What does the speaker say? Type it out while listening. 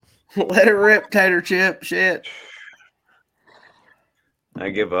Let it rip, Tater Chip. Shit. I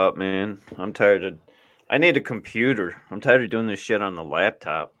give up, man. I'm tired of. I need a computer. I'm tired of doing this shit on the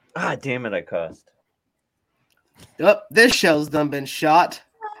laptop. Ah, damn it! I cussed. Yep, this show's done been shot.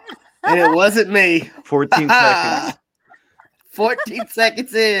 And it wasn't me. 14 seconds. 14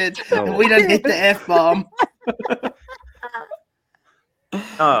 seconds in, and we done hit the F-bomb.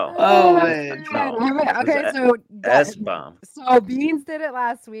 Oh man. No, okay, it so S-bomb. So Beans did it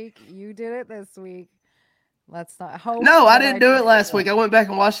last week. You did it this week. Let's not hope. No, I didn't do it last week. I went back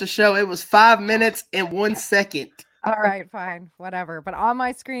and watched the show. It was 5 minutes and 1 second. All right, fine, whatever. But on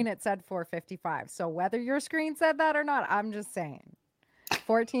my screen, it said 4:55. So whether your screen said that or not, I'm just saying.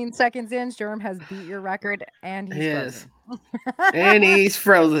 14 seconds in, Germ has beat your record, and he's frozen. And he's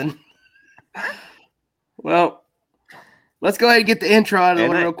frozen. Well, let's go ahead and get the intro out of the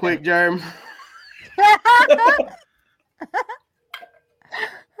way real quick, Germ.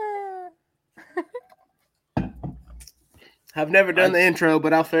 I've never done the intro,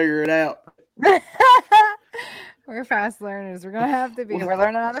 but I'll figure it out. We're fast learners. We're going to have to be. We're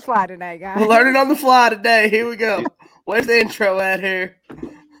learning on the fly tonight, guys. We're learning on the fly today. Here we go. Where's the intro at here?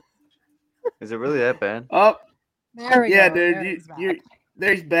 Is it really that bad? Oh, there we go. Yeah, dude.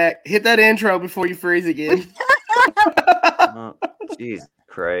 There he's back. Hit that intro before you freeze again. Oh, jeez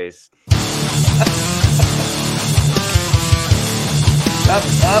Christ. Up.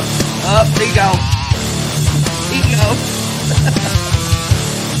 There you go. There you go.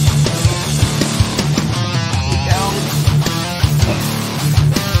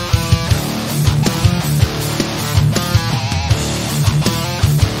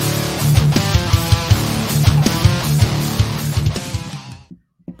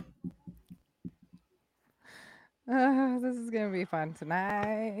 This is gonna be fun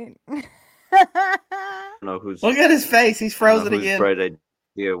tonight. I don't know who's. Look at his face. He's frozen again. Bright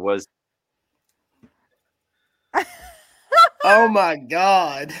idea was. Oh my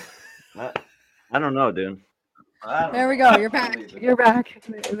God. I don't know, dude. There we go. You're back. You're back.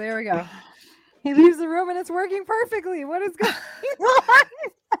 There we go. He leaves the room and it's working perfectly. What is going on?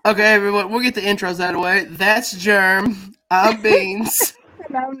 Okay, everyone. We'll get the intros out of the way. That's Germ. I'm Beans.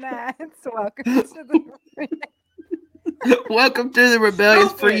 And I'm Nats. Welcome to the. Welcome to the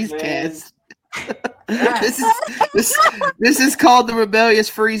Rebellious Freezecast. This is called the Rebellious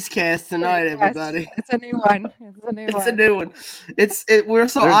Freezecast tonight, everybody. It's a new one. It's a new one. We're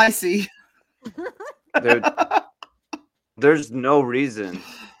so icy. There's no reason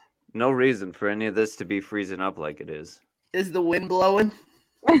for any of this to be freezing up like it is. Is the wind blowing?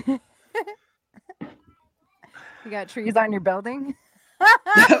 You got trees on your building?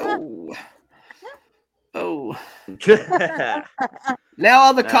 Oh. Now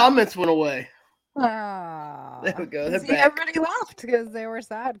all the comments went away. Oh. There we go. Everybody left because they were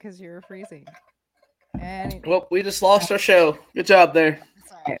sad because you were freezing. Well, we just lost our show. Good job there.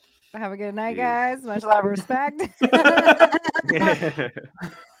 That's all right. Have a good night, guys. Much love and respect.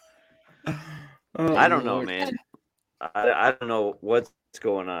 I don't know, man. I don't know what's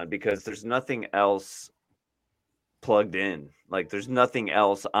going on because there's nothing else plugged in. Like, there's nothing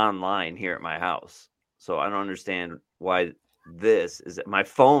else online here at my house. So I don't understand why my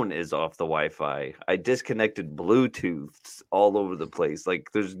phone is off the Wi-Fi. I disconnected Bluetooths all over the place. Like,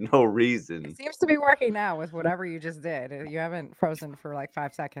 there's no reason. It seems to be working now with whatever you just did. You haven't frozen for like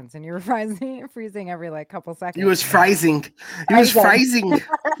 5 seconds, and you were freezing every like couple seconds. He was freezing.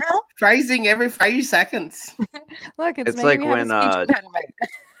 Freezing every 5 seconds. Look, it's like when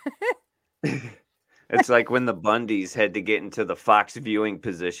it's like when the Bundys had to get into the Fox viewing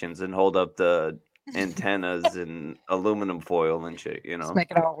positions and hold up the antennas and aluminum foil and shit, you know. Just make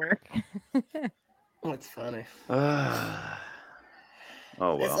it all work. What's funny? Oh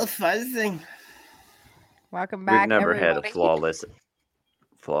well. It's a fun thing. Welcome back. We've never everybody. had a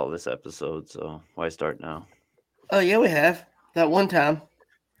flawless episode, so why start now? Oh yeah, we have. That one time.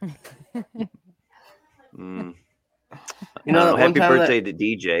 You know, happy birthday to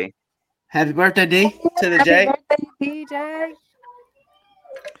DJ. Happy birthday, D, to the J. Happy birthday, DJ.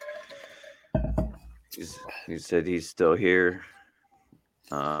 He said he's still here.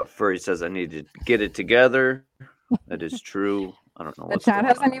 Furry says I need to get it together. That is true. I don't know The chat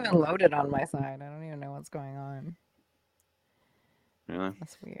hasn't even loaded on my side. I don't even know what's going on. Really?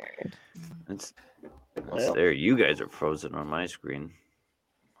 That's weird. It's there. You guys are frozen on my screen.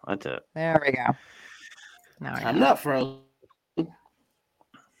 There we go. Now I'm not frozen.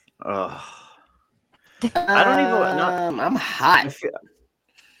 I don't even know. I'm hot.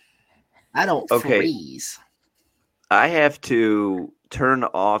 I don't freeze. I have to turn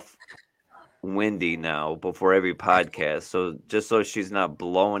off windy now before every podcast, so just so she's not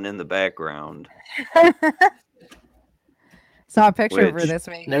blowing in the background. Saw a picture of her Which- this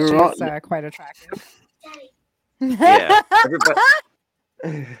week. Never She wrong. was quite attractive. Yeah,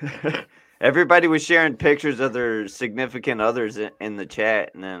 everybody was sharing pictures of their significant others in the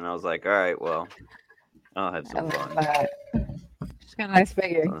chat, and then I was like, all right, well, I'll have I some love fun. that. She's got a nice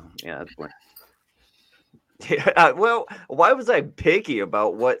figure. Yeah, that's weird. Yeah, well, why was I picky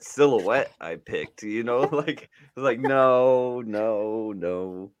about what silhouette I picked? Like no.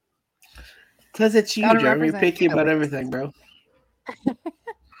 Because it's you, Gotta Jeremy. You're represent picky you, about at everything, bro.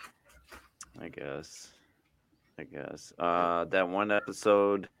 I guess. That one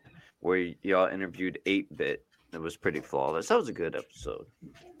episode where y'all interviewed 8-Bit, it was pretty flawless. That was a good episode.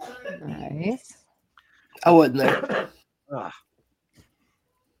 Nice. I wasn't there.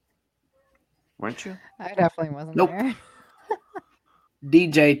 Weren't you? I definitely wasn't Nope. there.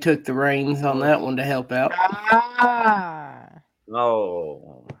 DJ took the reins on that one to help out. Ah.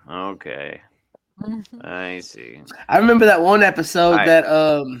 Oh, okay. Mhm. I see. I remember that one episode Right.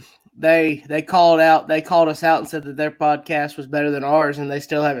 that they called us out and said that their podcast was better than ours, and they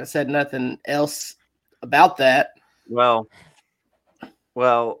still haven't said nothing else about that. Well,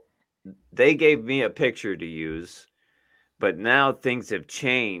 they gave me a picture to use, but now things have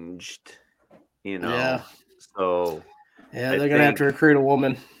changed, Yeah. So, Yeah, I they're gonna have to think- recruit a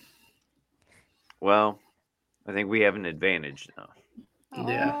woman. well, I think we have an advantage now.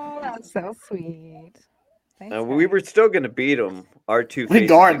 Yeah. Oh, that's so sweet. Thanks, We were guys. still going to beat them. Our 2 faces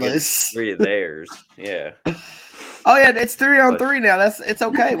Regardless. against 3 of theirs. Yeah. Oh yeah, it's 3-on-3 now. It's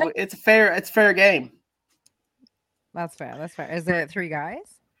okay. It's fair game. That's fair. That's fair. Is it 3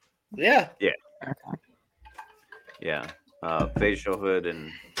 guys? Yeah. Okay. Yeah. Facial hood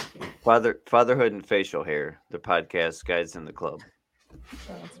and fatherhood and facial hair. The podcast guys in the club.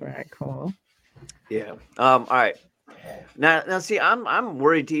 That's very cool. Yeah. All right. Now see, I'm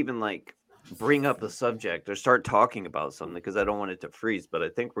worried to even like bring up the subject or start talking about something because I don't want it to freeze, but I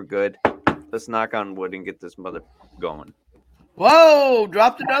think we're good. Let's knock on wood and get this mother going. Whoa!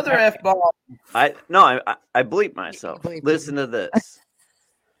 Dropped another F-bomb. I bleep myself. Bleep. Listen to this.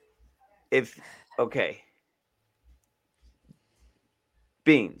 Okay.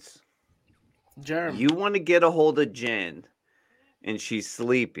 Beans. Germ. You want to get a hold of Jen and she's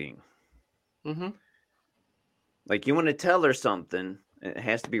sleeping. Mm-hmm. Like you want to tell her something. It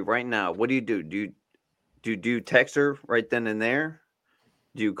has to be right now. What do you do? Do you text her right then and there?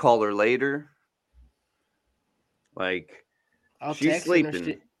 Do you call her later? Like she's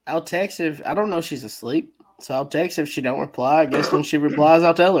sleeping. I'll text if I don't know if she's asleep. So I'll text if she don't reply. I guess when she replies,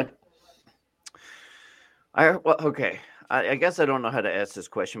 I'll tell her. Okay. I guess I don't know how to ask this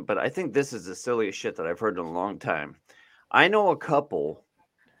question, but I think this is the silliest shit that I've heard in a long time. I know a couple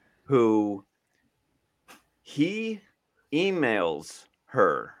who he emails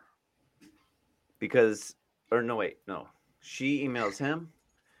her because, or no, wait, no, she emails him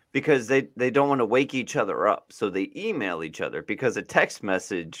because they don't want to wake each other up. So they email each other because a text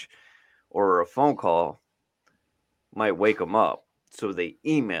message or a phone call might wake them up. So they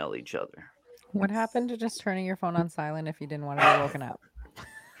email each other. What happened to just turning your phone on silent if you didn't want to be woken up?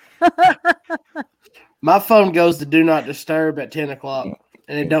 My phone goes to do not disturb at 10 o'clock,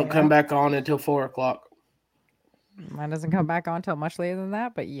 and it don't come back on until 4 o'clock. Mine doesn't come back on until much later than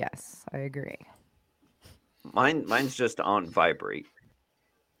that, but yes, I agree. Mine's just on vibrate.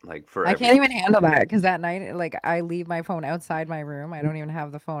 Like for I can't even handle that because at night, like I leave my phone outside my room. I don't even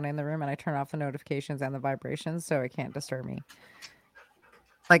have the phone in the room, and I turn off the notifications and the vibrations so it can't disturb me.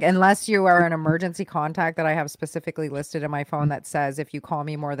 Like unless you are an emergency contact that I have specifically listed in my phone that says if you call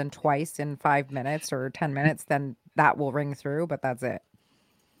me more than twice in 5 minutes or 10 minutes, then that will ring through. But that's it.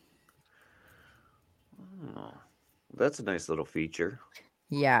 Oh, that's a nice little feature.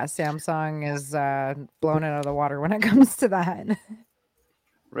 Yeah, Samsung is blown it out of the water when it comes to that.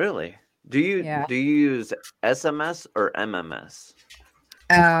 Really? Do you use SMS or MMS?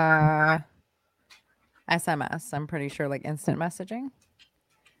 SMS. I'm pretty sure like instant messaging.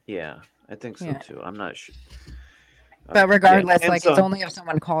 Yeah, I think so Yeah. too. I'm not sure. But regardless, like it's Samsung- only if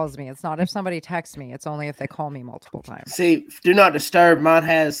someone calls me. It's not if somebody texts me. It's only if they call me multiple times. See, do not disturb. Mine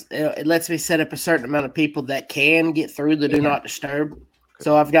has it lets me set up a certain amount of people that can get through the do not disturb.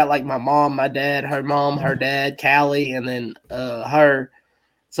 So I've got like my mom, my dad, her mom, her dad, Callie, and then her.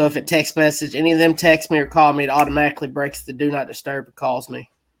 So if it text message, any of them text me or call me, it automatically breaks the do not disturb and calls me.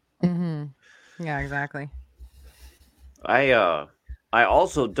 Mm-hmm. Yeah, exactly. I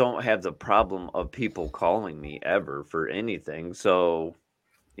also don't have the problem of people calling me ever for anything. So,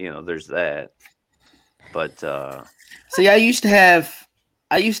 there's that. But See, I used to have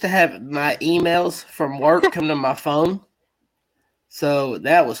I used to have my emails from work come to my phone. So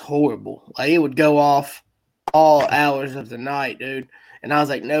that was horrible. Like, it would go off all hours of the night, dude. And I was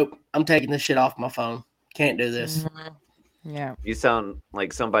like, nope, I'm taking this shit off my phone. Can't do this. Yeah. You sound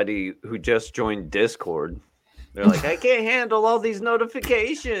like somebody who just joined Discord. They're like, I can't handle all these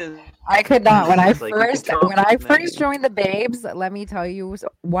notifications. I could not. When I It's like, you can first tell joined the Babes, let me tell you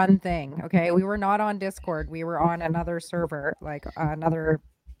one thing. Okay, we were not on Discord. We were on another server, like another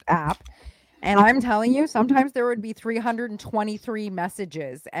app. And I'm telling you, sometimes there would be 323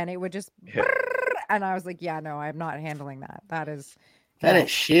 messages, and it would just. Yeah. And I was like, yeah, no, I'm not handling that. That ain't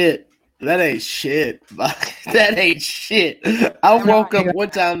shit. That ain't shit. That ain't shit. I woke up one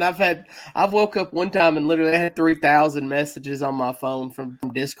time and I've woke up one time and literally had 3,000 messages on my phone from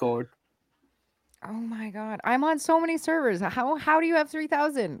Discord. Oh my God. I'm on so many servers. How do you have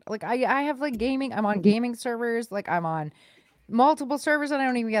 3,000? Like I have like gaming. I'm on gaming servers. Like I'm on multiple servers and I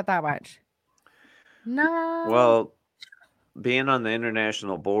don't even get that much. No. Well, being on the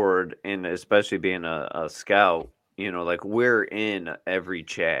international board and especially being a scout, like we're in every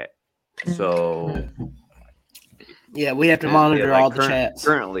chat. So yeah, we have to monitor all the chats.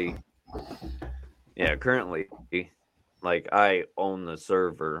 Currently, like I own the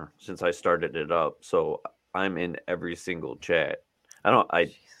server since I started it up, so I'm in every single chat.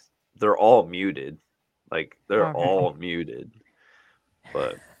 They're all muted. Like they're all muted.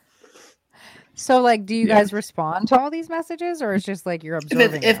 But so like, do you guys respond to all these messages, or it's just like you're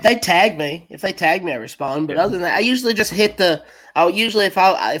observing? If they tag me, I respond. But other than that, I usually just hit the. I'll usually if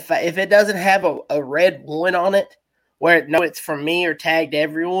it doesn't have a red one on it, where it's from me or tagged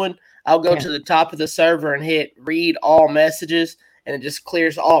everyone, I'll go to the top of the server and hit read all messages, and it just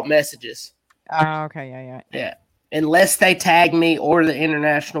clears all messages. Oh, okay, yeah. Unless they tag me or the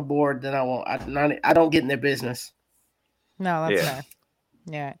international board, then I won't. I don't get in their business. No, that's fair.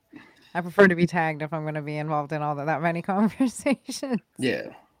 Yeah. I prefer to be tagged if I'm going to be involved in all that many conversations. Yeah.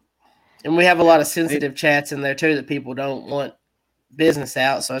 And we have a lot of sensitive chats in there, too, that people don't want business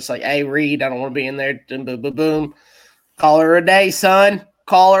out. So it's like, hey, Reed, I don't want to be in there. Boom, boom, boom, boom. Call her a day, son.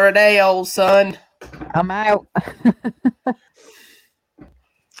 Call her a day, old son. I'm out.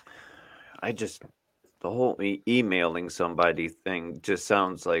 The whole emailing somebody thing just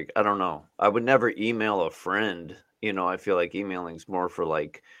sounds like, I don't know. I would never email a friend. I feel like emailing's more for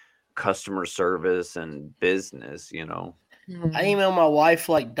like customer service and business, I email my wife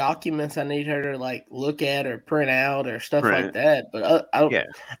like documents I need her to like look at or print out or stuff like that. But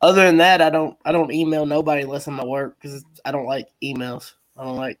other than that, I don't email nobody unless I'm at work because I don't like emails. I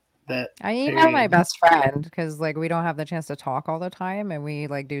don't like that. I email my best friend because like we don't have the chance to talk all the time, and we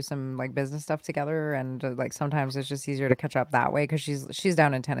like do some like business stuff together, and like sometimes it's just easier to catch up that way because she's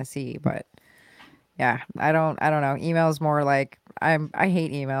down in Tennessee, but. Yeah, I don't know. Email is more like I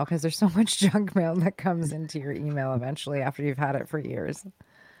hate email because there's so much junk mail that comes into your email eventually after you've had it for years.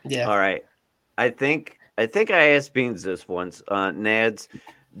 Yeah. All right. I think I asked Beans this once. Nads,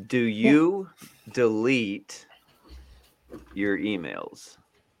 do you delete your emails?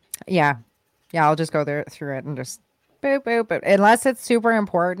 Yeah. I'll just go through it and just boop boop boop. Unless it's super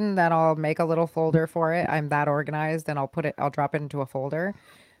important, then I'll make a little folder for it. I'm that organized, and I'll drop it into a folder.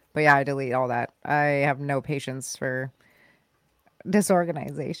 But yeah, I delete all that. I have no patience for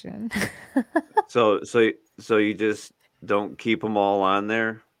disorganization. So you just don't keep them all on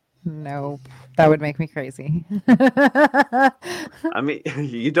there? No, that would make me crazy. I mean,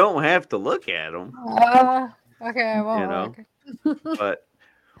 you don't have to look at them. Okay, I won't. But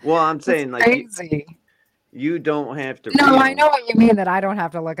I'm saying like crazy. You don't have to. No, I know what you mean that I don't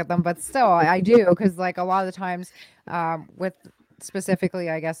have to look at them, but still, I do because like a lot of the times, with.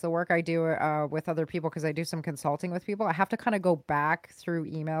 Specifically, I guess the work I do with other people, because I do some consulting with people, I have to kind of go back through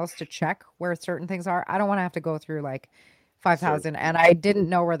emails to check where certain things are. I don't want to have to go through like 5,000, and I didn't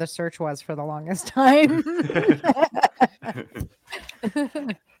know where the search was for the longest time.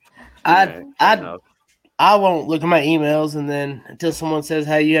 I won't look at my emails, and then until someone says,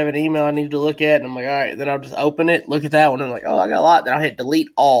 hey, you have an email I need to look at, and I'm like, all right, then I'll just open it, look at that one, and I'm like, oh, I got a lot. Then I'll hit delete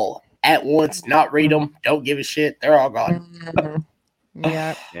all at once, not read them, don't give a shit. They're all gone.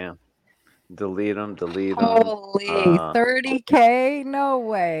 Yeah. Delete them. Holy 30K? No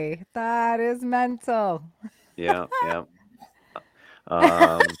way. That is mental. Yeah.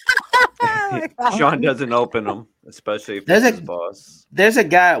 Sean doesn't open them, especially if it's his boss. There's a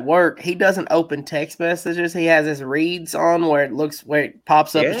guy at work. He doesn't open text messages. He has his reads on where it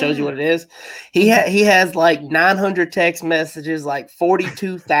pops up and shows you what it is. He has like 900 text messages, like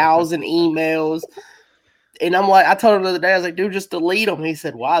 42,000 emails. And I'm like, I told him the other day, I was like, dude, just delete them. He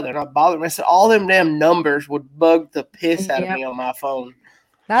said, why? They're not bothering me. I said, all them damn numbers would bug the piss out of me on my phone.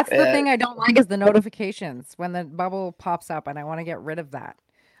 That's the thing I don't like is the notifications when the bubble pops up, and I want to get rid of that.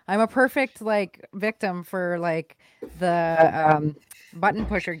 I'm a perfect like victim for like the button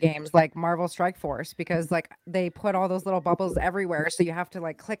pusher games like Marvel Strike Force because like they put all those little bubbles everywhere, so you have to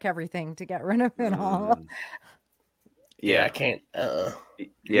like click everything to get rid of it all. Yeah, I can't.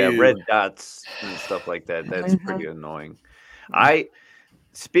 Yeah, red dots and stuff like that. That's pretty annoying.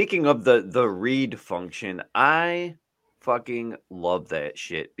 Speaking of the read function, I fucking love that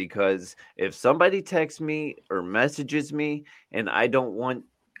shit because if somebody texts me or messages me and I don't want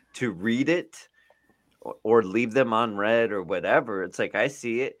to read it or leave them on read or whatever, it's like I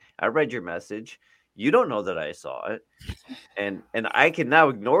see it, I read your message, you don't know that I saw it, and I can now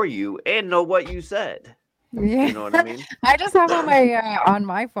ignore you and know what you said. Yeah. You know what I mean? I just have on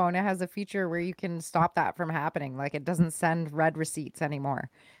my phone, it has a feature where you can stop that from happening. Like it doesn't send red receipts anymore.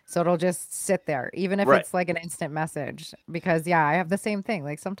 So it'll just sit there, even if Right. it's like an instant message. Because yeah, I have the same thing.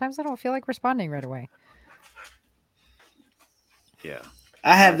 Like sometimes I don't feel like responding right away. Yeah.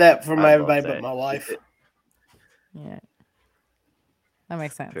 I have that from I love everybody but that. my wife. Yeah. That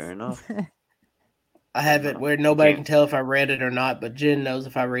makes sense. Fair enough. I have it where nobody can tell if I read it or not, but Jen knows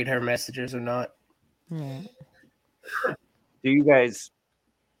if I read her messages or not. Yeah. Do you guys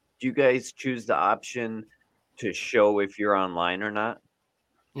choose the option to show if you're online or not?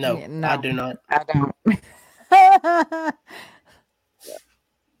 No, Yeah, no. I do not. I don't.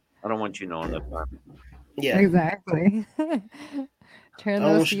 I don't want you knowing that part. Yeah, Exactly. Turn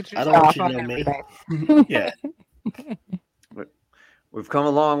those features I don't want off you to on know me. everything. Yeah. We've come a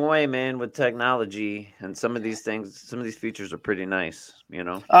long way, man, with technology, and some of these features are pretty nice, you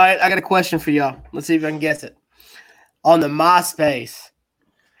know? All right, I got a question for y'all. Let's see if I can guess it. On MySpace,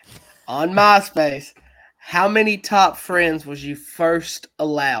 how many top friends was you first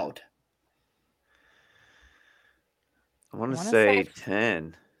allowed? I want to say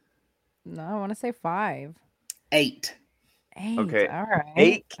 10. No, I want to say 5. 8. 8. Okay. All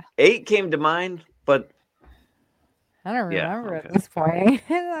right. 8 came to mind, but I don't remember okay. at this point.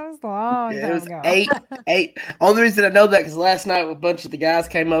 That was a long time It was ago. 8. Only reason I know that because last night a bunch of the guys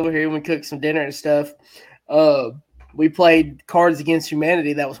came over here and we cooked some dinner and stuff. We played Cards Against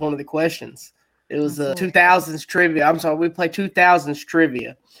Humanity. That was one of the questions. It was 2000s trivia. I'm sorry, we played 2000s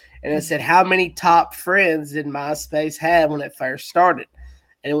trivia. And it said, how many top friends did MySpace have when it first started?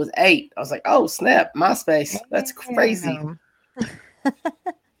 And it was 8. I was like, oh, snap, MySpace. That's crazy.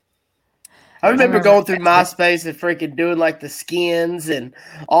 I remember going through MySpace and freaking doing like the skins and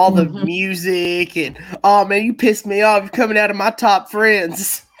all the music. And, oh, man, you pissed me off. You're coming out of my top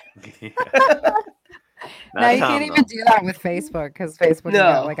friends. Now you can't even do that with Facebook because Facebook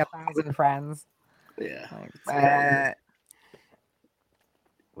got like 1,000 friends. Yeah. Like,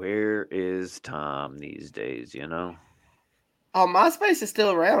 where is Tom these days, you know? Oh, MySpace is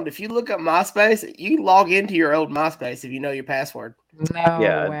still around. If you look up MySpace, you can log into your old MySpace if you know your password. No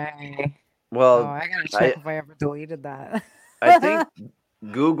way. Well, I gotta check if I ever deleted that. I think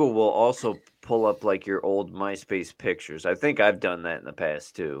Google will also pull up like your old MySpace pictures. I think I've done that in the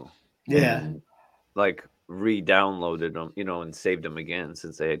past too. Yeah. Like re-downloaded them, you know, and saved them again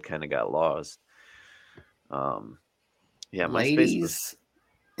since they had kind of got lost. Yeah, Ladies MySpace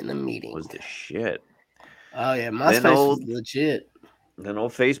in the meeting was the shit. Oh yeah, MySpace was legit. Then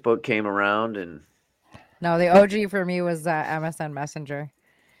old Facebook came around and no, the OG for me was MSN Messenger.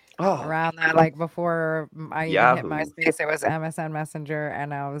 Oh, around that, like before I even hit Yahoo. MySpace, it was MSN Messenger,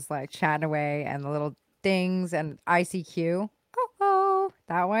 and I was like chatting away, and the little dings and ICQ. Oh,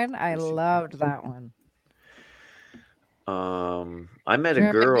 that one, I loved that one. I met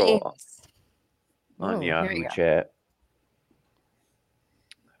a girl on Here Yahoo chat.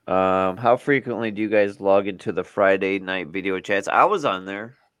 How frequently do you guys log into the Friday night video chats? I was on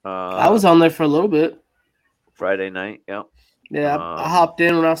there. I was on there for a little bit. Friday night, yep. Yeah, I hopped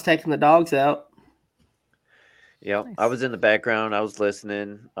in when I was taking the dogs out. Yep, nice. I was in the background. I was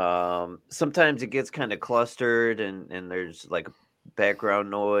listening. Sometimes it gets kind of clustered, and there's like background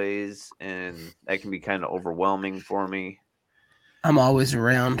noise, and that can be kind of overwhelming for me. I'm always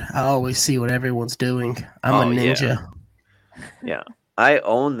around. I always see what everyone's doing. I'm a ninja. Yeah. I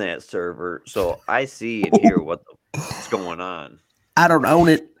own that server, so I see and hear what's going on. I don't own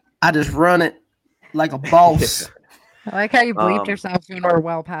it. I just run it like a boss. I like how you bleeped yourself when we're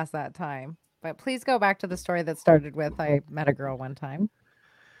well past that time. But please go back to the story that started with I met a girl one time.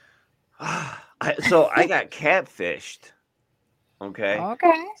 So I got catfished. Okay.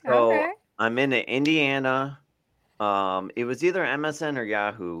 So I'm in Indiana. It was either MSN or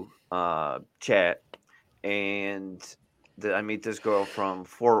Yahoo chat, and I meet this girl from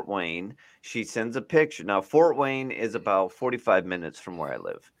Fort Wayne. She sends a picture. Now, Fort Wayne is about 45 minutes from where I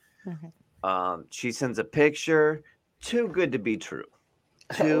live. Okay. She sends a picture. Too good to be true.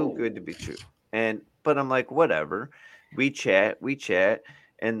 Too good to be true. But I'm like, whatever. We chat,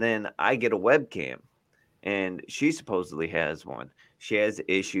 and then I get a webcam, and she supposedly has one. She has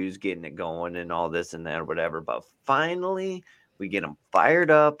issues getting it going and all this and that or whatever. But finally, we get them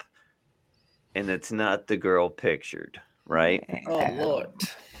fired up, and it's not the girl pictured, right? Oh Lord.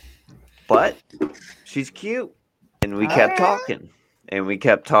 But she's cute. And we kept talking. And we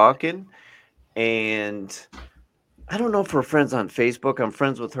kept talking. And I don't know if we're friends on Facebook. I'm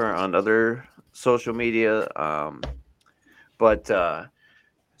friends with her on other social media.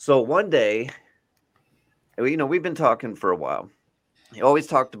 So one day, we've been talking for a while. We always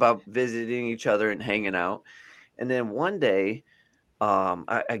talked about visiting each other and hanging out. And then one day,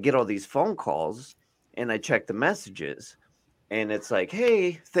 I get all these phone calls and I check the messages. And it's like,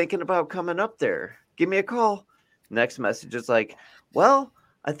 hey, thinking about coming up there. Give me a call. Next message is like, well,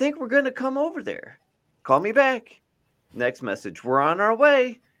 I think we're going to come over there. Call me back. Next message, we're on our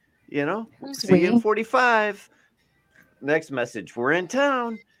way. See you in 45. Next message, we're in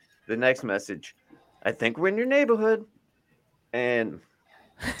town. The next message, I think we're in your neighborhood. And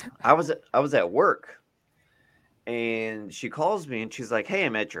I was at work. And she calls me and she's like, hey,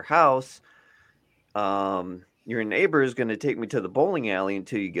 I'm at your house. Your neighbor is going to take me to the bowling alley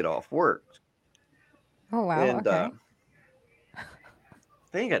until you get off work. Oh, wow. And Okay. I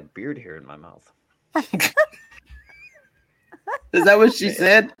think I got beard hair in my mouth. Is that what she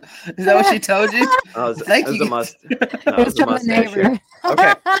said? Is that what she told you? Thank you. It was a mustache hair.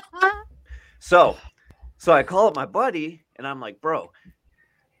 Okay. So I call up my buddy and I'm like, bro,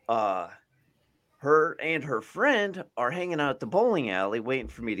 her and her friend are hanging out at the bowling alley waiting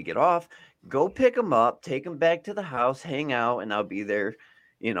for me to get off. Go pick them up, take them back to the house, hang out, and I'll be there,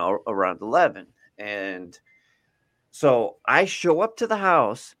 around 11. And so I show up to the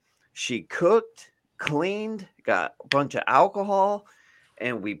house. She cooked, cleaned, got a bunch of alcohol,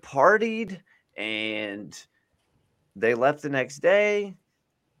 and we partied, and they left the next day.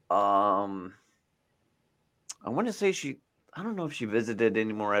 I want to say I don't know if she visited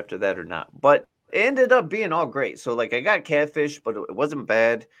anymore after that or not, but it ended up being all great. So I got catfish, but it wasn't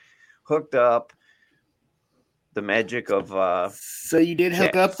bad. Hooked up. The magic of So you did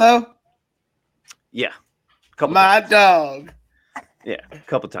hook up though? Yeah. My dog. Yeah, a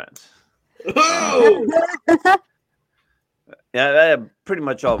couple times. Oh! Yeah, pretty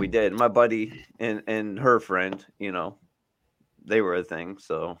much all we did. My buddy and her friend, they were a thing.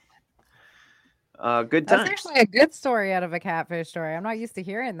 So good times. That's actually a good story out of a catfish story. I'm not used to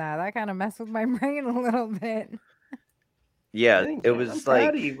hearing that. That kind of messed with my brain a little bit. Yeah, Dang, it man, was I'm like,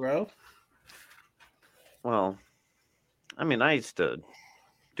 proud of you, bro. Well, I mean, I used to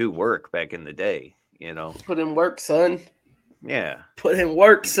do work back in the day, Put in work, son. Yeah. Put in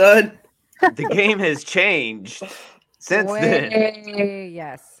work, son. The game has changed since then.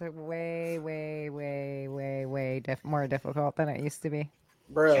 Yes, way more difficult than it used to be.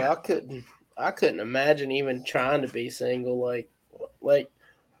 Bro, Yeah. I couldn't imagine even trying to be single. Like,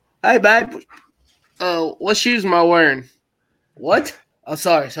 hey, babe. What shoes am I wearing? What? Oh,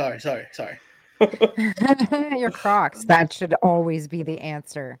 sorry. Your Crocs. That should always be the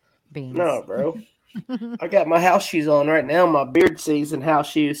answer, Beans. No, bro. I got my house shoes on right now. My beard season house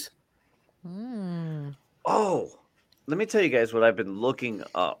shoes. Oh, let me tell you guys what I've been looking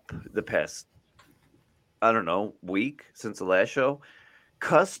up the past, I don't know, week since the last show.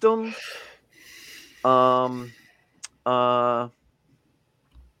 Custom croc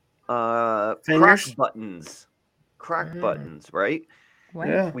buttons. Croc buttons, right? What?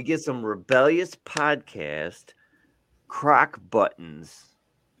 Yeah. We get some Rebellious Podcast croc buttons.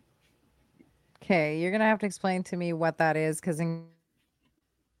 Okay, you're gonna have to explain to me what that is, because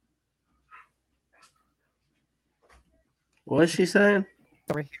What is she saying?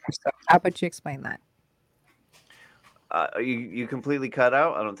 how about you explain that? You completely cut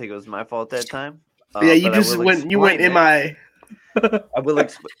out. I don't think it was my fault that time. Yeah, you but just went. You went in my. I will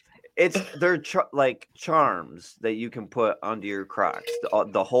explain. They're like charms that you can put onto your Crocs.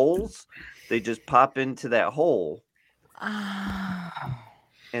 The holes, they just pop into that hole,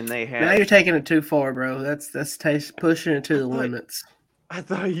 and they have. Now you're taking it too far, bro. That's pushing it to the limits. I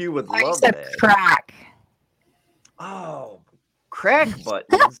thought you would I love said that. crack. Oh, crack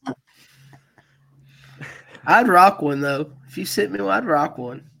buttons. I'd rock one though. If you sent me one, I'd rock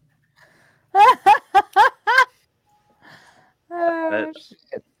one.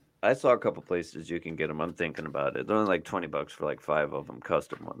 I saw a couple places you can get them. I'm thinking about it. They're only like $20 for like 5 of them,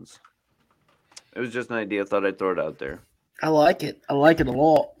 custom ones. It was just an idea. I thought I'd throw it out there. I like it. I like it a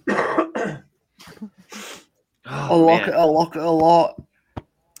lot. Oh, man. I like it a lot.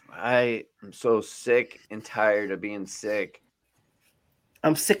 I am so sick and tired of being sick.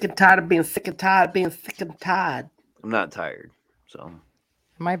 I'm sick and tired of being sick and tired of being sick and tired. I'm not tired, so.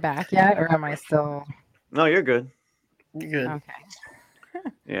 Am I back yet, or am I still? No, you're good. You're good. Okay.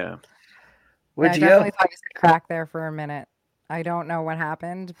 Yeah. Where'd I you definitely go? thought you said crack there for a minute. I don't know what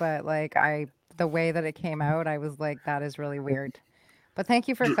happened, but like the way that it came out, I was like, that is really weird. But thank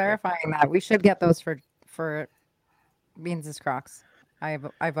you for clarifying that. We should get those for Beans' Crocs. I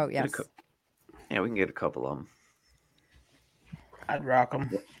vote Get a yes. Yeah, we can get a couple of them. I'd rock them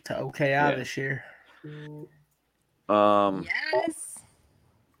to OKI this year. Yes.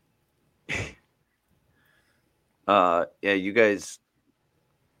 Yeah, you guys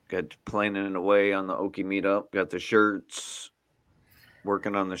got planning away on the Okie meetup. Got the shirts.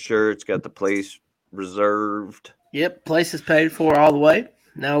 Working on the shirts. Got the place reserved. Yep, place is paid for all the way.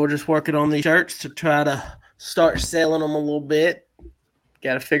 Now we're just working on these shirts to try to start selling them a little bit.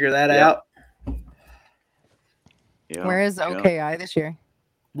 Got to figure that out. Yeah. Where is OKI this year?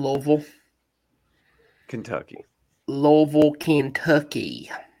 Louisville, Kentucky. Kentucky.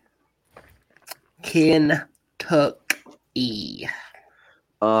 Kentucky.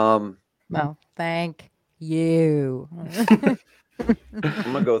 No, thank you. I'm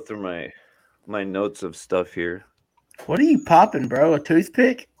gonna go through my notes of stuff here. What are you popping, bro? A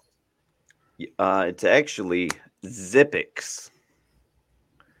toothpick? It's actually Zippix.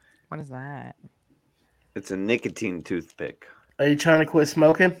 What is that? It's a nicotine toothpick. Are you trying to quit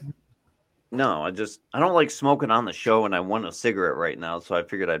smoking? No, I don't like smoking on the show, and I want a cigarette right now, so I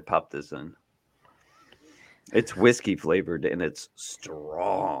figured I'd pop this in. It's whiskey flavored, and it's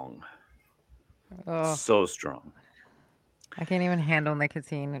strong. Oh, So strong. I can't even handle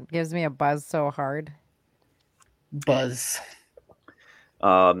nicotine. It gives me a buzz so hard. Buzz.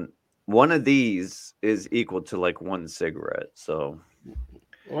 One of these is equal to like one cigarette, so.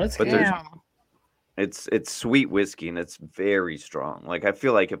 What's But good? it's sweet whiskey, and it's very strong. Like I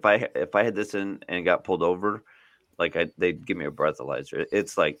feel like if I had this in and got pulled over, like they'd give me a breathalyzer.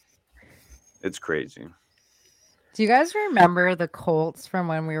 It's crazy. Do you guys remember the Colts from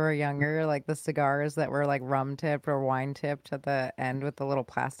when we were younger? Like the cigars that were like rum tipped or wine tipped at the end with the little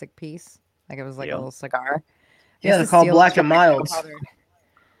plastic piece? Like it was like a little cigar. Yeah, they're called Black and Milds.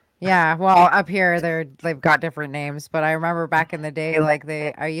 Yeah, well, up here they've got different names, but I remember back in the day, like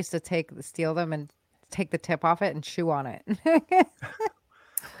I used to steal them and take the tip off it and chew on it.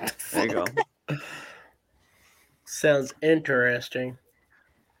 There you go. Sounds interesting.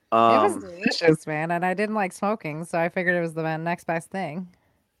 It was delicious, man, and I didn't like smoking, so I figured it was the next best thing.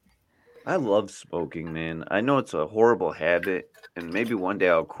 I love smoking, man. I know it's a horrible habit, and maybe one day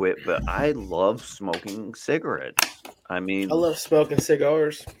I'll quit, but I love smoking cigarettes. I mean, I love smoking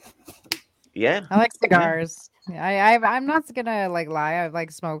cigars. Yeah. I like cigars. Yeah. I'm not gonna like lie. I've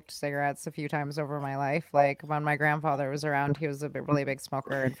like smoked cigarettes a few times over my life. Like when my grandfather was around, he was a really big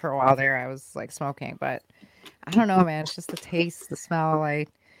smoker, and for a while there, I was like smoking. But I don't know, man. It's just the taste, the smell. Like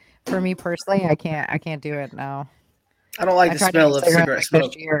for me personally, I can't do it now. I don't like the smell of cigarette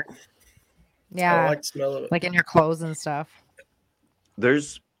smoke. Yeah, I don't like the smell of it. Like in your clothes and stuff.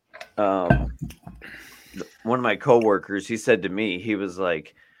 There's one of my coworkers, he said to me, he's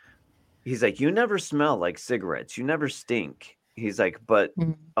like, you never smell like cigarettes. You never stink. He's like, but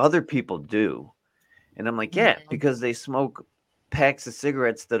other people do. And I'm like, yeah, because they smoke packs of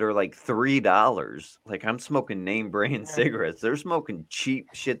cigarettes that are like $3. Like I'm smoking name brand cigarettes. They're smoking cheap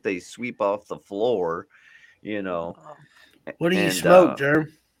shit they sweep off the floor, you know. What do you smoke, Jerm?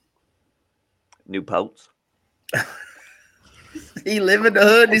 Newports. He live in the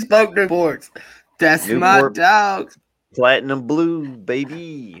hood and he smoked Newports. That's my dog. Platinum blue,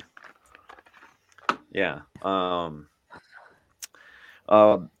 baby. Yeah.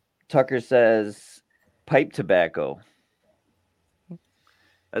 Tucker says pipe tobacco.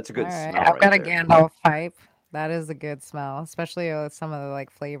 That's a good smell. I've got a Gandalf pipe. That is a good smell, especially with some of the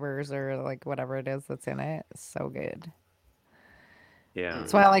like flavors or like whatever it is that's in it. It's so good. Yeah.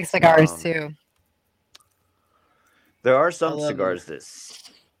 That's why I like cigars too. There are some cigars that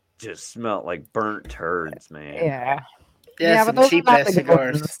just smell like burnt turds, man. Yeah, but those cheap ass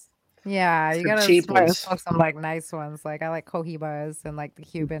cigars. Yeah, you gotta smoke some like nice ones. Like I like Cohibas and like the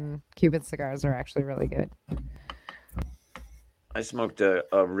Cuban cigars are actually really good. I smoked a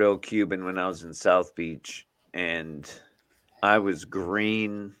real Cuban when I was in South Beach, and I was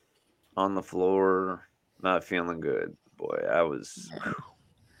green on the floor, not feeling good. Boy, I was.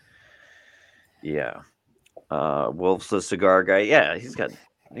 Yeah. Wolf's the cigar guy. Yeah,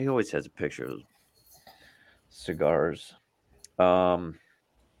 he always has a picture of cigars.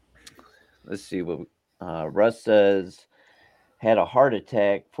 Let's see what Russ says. Had a heart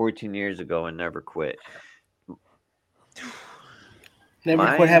attack 14 years ago and never quit.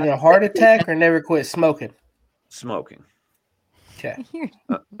 Never quit having a heart attack or never quit smoking? Smoking. Okay.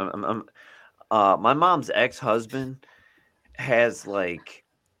 My mom's ex-husband has like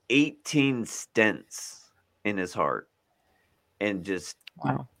 18 stents in his heart and just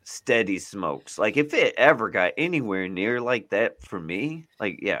steady smokes. Like if it ever got anywhere near like that for me,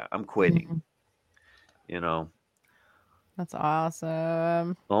 like yeah, I'm quitting. Mhm. You know. That's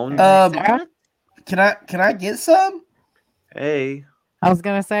awesome. Can I get some? Hey. I was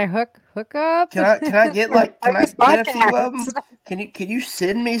gonna say hook up. Can I get a few of them? Can you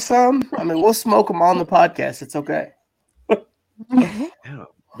send me some? I mean, we'll smoke them on the podcast. It's okay. Yeah,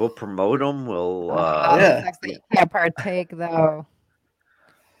 we'll promote them. We'll You can't partake though.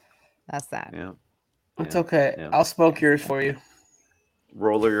 That's sad. Yeah. It's okay. Yeah. I'll smoke yours for you.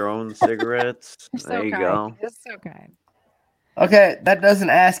 Roll your own cigarettes. There you go. It's so kind. Okay, that doesn't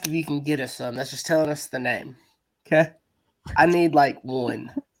ask if you can get us some. That's just telling us the name. Okay. I need like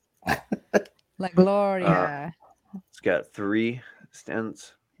one. Like Gloria. It's got 3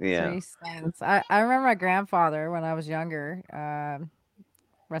 stents. Yeah. 3 stents. I remember my grandfather when I was younger.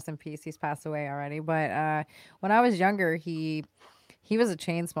 Rest in peace. He's passed away already. But when I was younger, he was a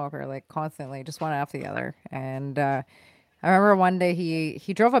chain smoker, like constantly, just one after the other. And I remember one day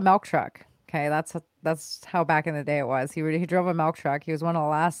he drove a milk truck. Okay, that's how back in the day it was. He drove a milk truck. He was one of the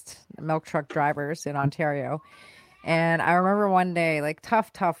last milk truck drivers in Ontario. And I remember one day, like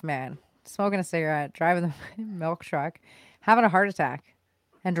tough man, smoking a cigarette, driving the milk truck, having a heart attack,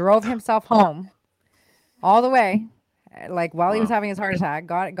 and drove himself home all the way. Like while he was having his heart attack,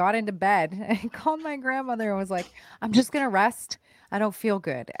 got into bed and called my grandmother and was like, "I'm just gonna rest. I don't feel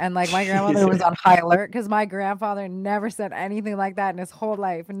good." And like my grandmother was on high alert because my grandfather never said anything like that in his whole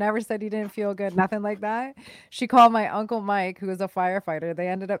life. Never said he didn't feel good, nothing like that. She called my Uncle Mike, who was a firefighter. They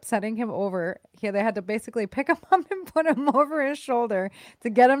ended up sending him over. They had to basically pick him up and put him over his shoulder to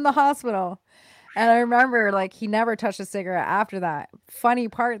get him to the hospital. And I remember, like, he never touched a cigarette after that. Funny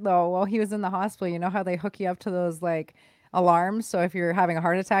part, though, while he was in the hospital, you know how they hook you up to those, like, alarms? So if you're having a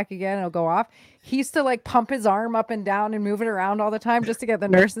heart attack again, it'll go off. He used to, like, pump his arm up and down and move it around all the time just to get the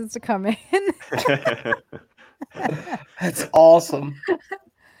nurses to come in. That's awesome.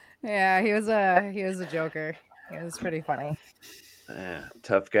 Yeah, he was a joker. It was pretty funny. Yeah,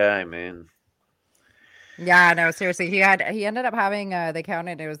 tough guy, man. Yeah, no, seriously. He ended up having they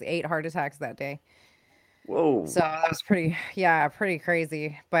counted it was 8 heart attacks that day. Whoa. So that was pretty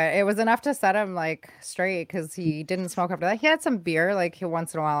crazy. But it was enough to set him like straight because he didn't smoke after that. He had some beer like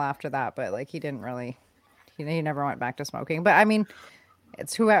once in a while after that, but like he never went back to smoking. But I mean,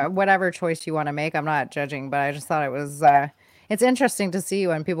 it's whatever choice you want to make. I'm not judging, but I just thought it was it's interesting to see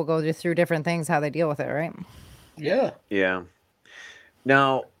when people go through different things how they deal with it, right? Yeah. Yeah.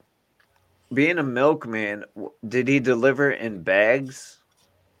 Now, being a milkman, did he deliver in bags?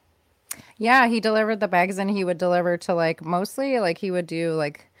 Yeah, he delivered the bags, and he would deliver to like mostly like he would do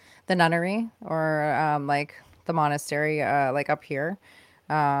like the nunnery or like the monastery like up here.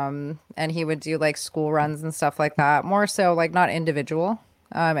 And he would do like school runs and stuff like that. More so like not individual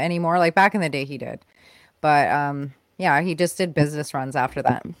anymore. Like back in the day he did. But yeah, he just did business runs after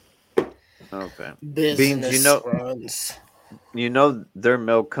that. Okay. Business Beans, runs. You know their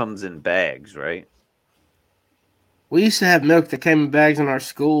milk comes in bags, right? We used to have milk that came in bags in our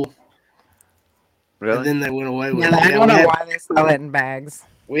school. Really? And then they went away with it. I don't know why they sell it in bags.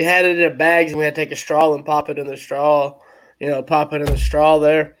 We had it in bags, and we had to take a straw and pop it in the straw. Pop it in the straw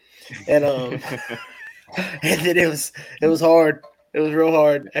there. And and then it was hard. It was real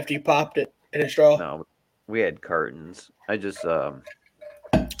hard after you popped it in a straw. No, we had cartons. I just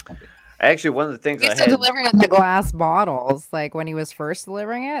actually, one of the things He used to deliver it in the glass bottles. Like when he was first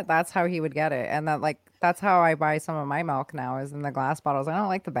delivering it, that's how he would get it. And that's how I buy some of my milk now is in the glass bottles. I don't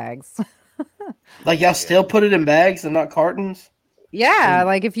like the bags. Like y'all still put it in bags and not cartons? Yeah,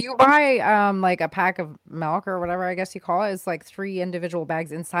 like if you buy like a pack of milk or whatever I guess you call it, it's like 3 individual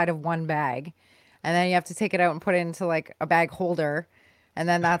bags inside of one bag. And then you have to take it out and put it into like a bag holder. And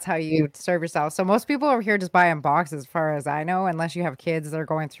then that's how you serve yourself. So most people over here just buy in boxes as far as I know, unless you have kids that are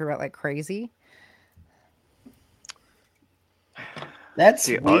going through it like crazy. That's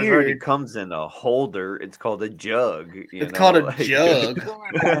weird. Ours already comes in a holder. It's called a jug. It's called a jug.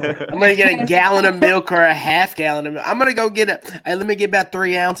 I'm going to get a gallon of milk or a half gallon of milk. I'm going to go get Hey, let me get about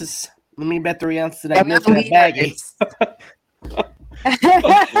 3 ounces. Let me get 3 ounces of that milk in that baggie.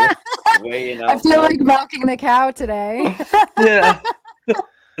 I feel like milking the cow today. Yeah.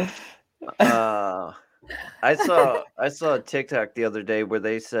 I saw a TikTok the other day where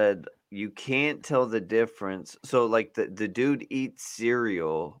they said you can't tell the difference. So like the dude eats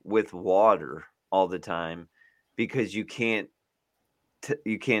cereal with water all the time because you can't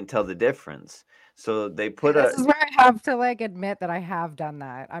tell the difference. So they put This is where I have to like admit that I have done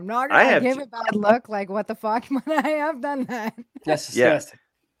that. I'm not gonna. I gave a bad look. Like what the fuck? But I have done that. That's disgusting.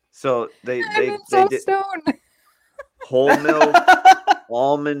 So they did stoned. Whole milk,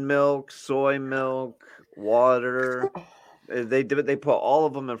 almond milk, soy milk, water. They put all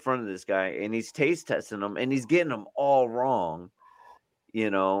of them in front of this guy, and he's taste testing them, and he's getting them all wrong.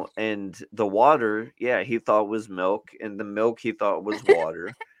 And the water, yeah, he thought was milk, and the milk he thought was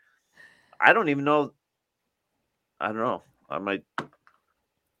water. I don't even know. I don't know.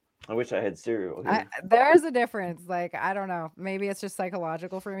 I wish I had cereal here. There is a difference. Like, I don't know. Maybe it's just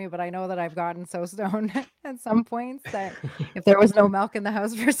psychological for me, but I know that I've gotten so stoned at some points that if there was no milk in the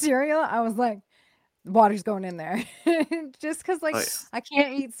house for cereal, I was like, water's going in there. Just because, like, I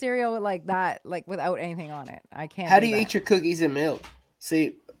can't eat cereal like that, like, without anything on it. I can't. How do you eat your cookies and milk?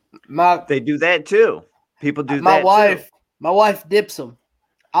 See, they do that too. People do my that wife, too. My wife dips them.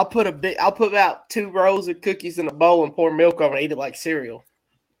 I'll put about 2 rows of cookies in a bowl and pour milk over and eat it like cereal.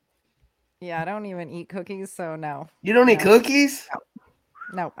 Yeah, I don't even eat cookies, so no. You don't eat cookies?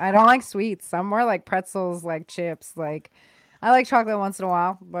 No, I don't like sweets. I'm more like pretzels, like chips. Like, I like chocolate once in a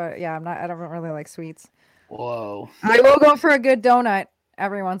while, but yeah, I don't really like sweets. Whoa. I will go for a good donut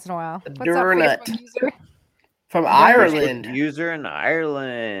every once in a while. What's up, user? From Ireland. User in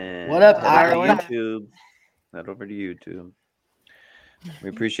Ireland. What up, Ireland? YouTube. Head over to YouTube. We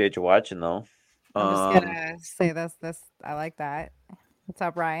appreciate you watching, though. I'm just gonna say this. I like that. What's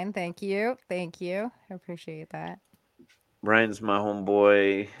up, Ryan? Thank you. I appreciate that. Ryan's my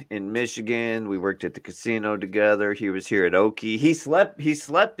homeboy in Michigan. We worked at the casino together. He was here at Okie. He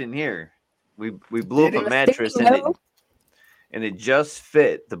slept in here. We blew up a mattress and it just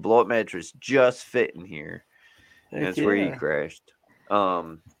fit. The blow up mattress just fit in here. And that's where he crashed.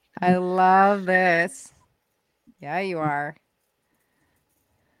 I love this. Yeah, you are.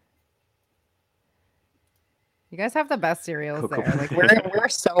 You guys have the best cereals there. Like we're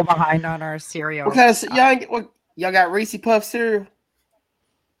so behind on our cereal. Because y'all got Reese Puff cereal?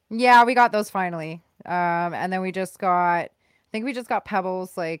 Yeah, we got those finally. And then we just got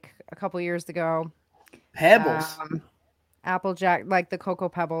Pebbles like a couple years ago. Pebbles. Apple Jack, like the Cocoa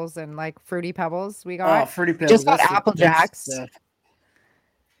Pebbles and like Fruity Pebbles. We got Fruity Pebbles. Just got Apple Jacks.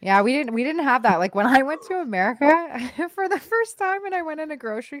 Yeah, we didn't have that. Like when I went to America for the first time and I went in a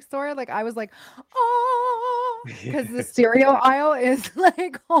grocery store, like I was like, oh, because the cereal aisle is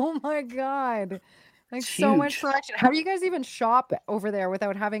like, oh my God. Like so much selection. How do you guys even shop over there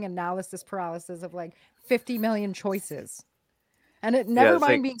without having analysis paralysis of like 50 million choices? And it never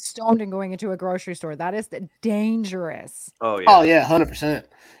mind being stoned and going into a grocery store. That is dangerous. Oh yeah, 100%.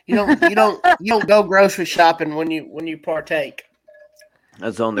 You don't go grocery shopping when you partake.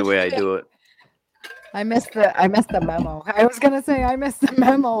 That's the only way I do it. I missed the memo. I was gonna say I missed the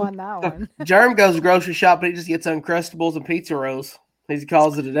memo on that one. Germ goes grocery shopping. He just gets Uncrustables and pizza rolls. He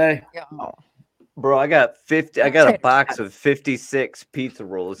calls it a day. Bro, I got a box of 56 pizza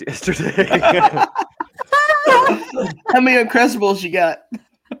rolls yesterday. How many Uncrustables you got?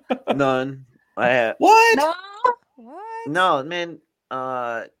 None. I have what? No. What? No, man.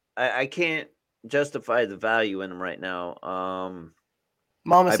 I can't justify the value in them right now.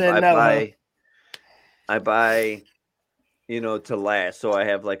 Mama said no. I buy, to last. So I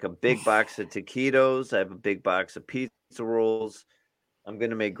have like a big box of taquitos. I have a big box of pizza rolls. I'm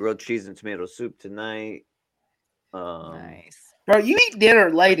gonna make grilled cheese and tomato soup tonight. Nice, bro. You eat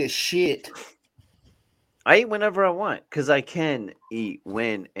dinner late as shit. I eat whenever I want because I can eat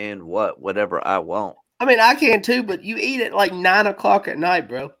when and whatever I want. I mean, I can too, but you eat at like 9 o'clock at night,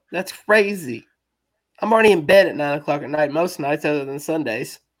 bro. That's crazy. I'm already in bed at 9 o'clock at night most nights other than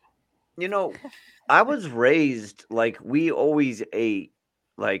Sundays. I was raised like we always ate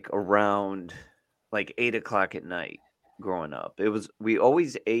like around like 8 o'clock at night growing up. We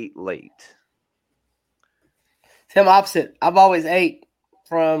always ate late. I'm opposite. I've always ate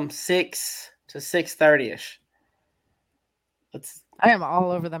from 6 to 6:30ish. I am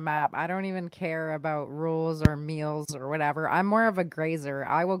all over the map. I don't even care about rules or meals or whatever. I'm more of a grazer.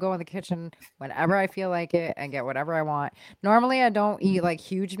 I will go in the kitchen whenever I feel like it and get whatever I want. Normally, I don't eat like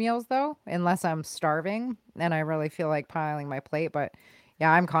huge meals though, unless I'm starving and I really feel like piling my plate. But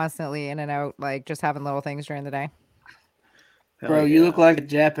yeah, I'm constantly in and out, like just having little things during the day. Bro, you look like a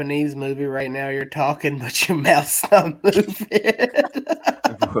Japanese movie right now. You're talking, but your mouth's not moving.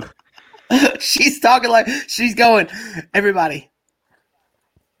 She's talking like she's going, everybody.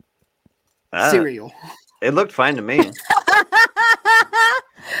 Cereal. It looked fine to me.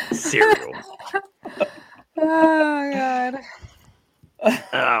 Cereal. Oh god.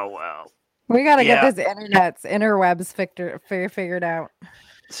 Oh well. We gotta Yeah. get this interwebs figured out.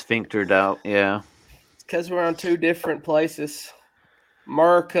 Sphinctered out. Yeah. It's because we're on two different places,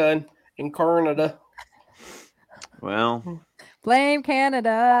 America and Canada. Well, Blame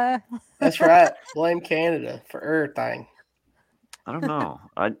Canada. That's right. Blame Canada for everything. I don't know.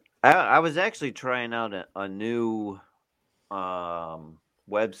 I was actually trying out a new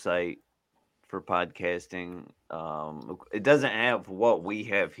website for podcasting. It doesn't have what we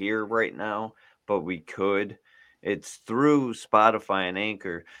have here right now, but we could. It's through Spotify and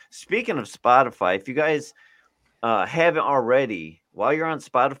Anchor. Speaking of Spotify, if you guys haven't already, while you're on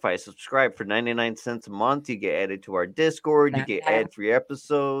Spotify, subscribe for 99 cents a month. You get added to our Discord. You get ad-free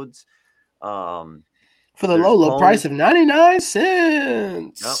episodes. For the low price of 99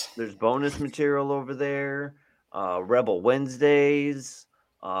 cents. Yep, there's bonus material over there. Rebel Wednesdays.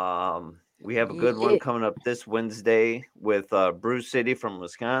 We have a good one coming up this Wednesday with Bruce City from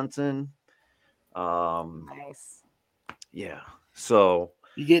Wisconsin. Nice. Yeah. So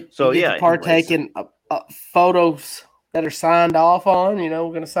you get to partake in photos that are signed off on. You know,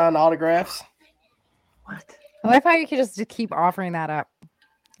 we're going to sign autographs. What? I love how you can just keep offering that up.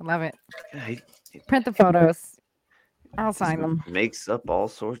 I love it. Print the photos. I'll sign them. Makes up all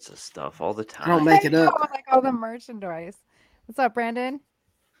sorts of stuff all the time. I don't make it up. Like all the merchandise. What's up, Brandon?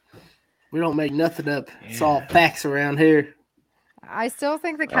 We don't make nothing up. It's all facts around here. I still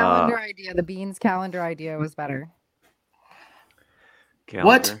think the calendar idea, the beans calendar idea, was better. Calendar.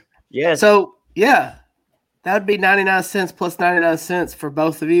 What? Yeah. So, yeah, that would be 99 cents plus 99 cents for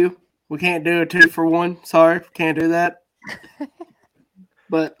both of you. We can't do a 2-for-1. Sorry, can't do that.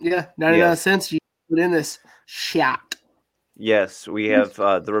 But, yeah, 99 cents you put in this shot. Yes, we have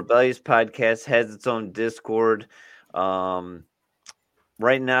the Rebellious Podcast has its own Discord.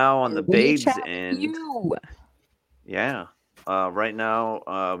 Right now on the Babes end. Yeah. Right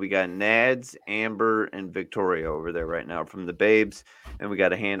now, we got Nads, Amber, and Victoria over there right now from the Babes, and we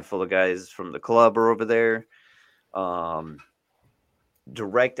got a handful of guys from the club are over there.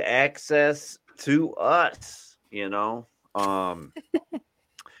 Direct access to us, you know.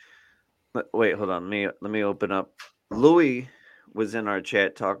 Wait, hold on. Let me open up. Louis was in our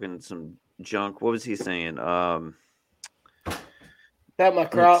chat talking some junk. What was he saying? About my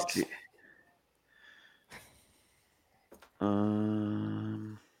Crocs.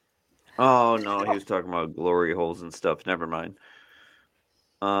 Oh no, he was talking about glory holes and stuff. Never mind.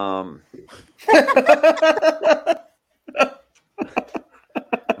 It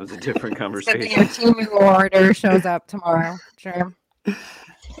was a different conversation. Your team order shows up tomorrow. Sure.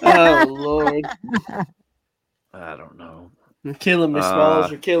 Oh Lord. I don't know. You're killing me,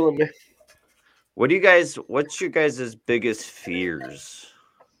 Smalls. You're killing me. What's your guys' biggest fears?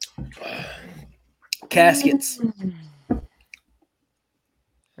 Caskets.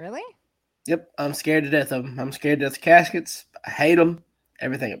 Really? Yep, I'm scared to death of them. I'm scared to death of caskets. I hate them.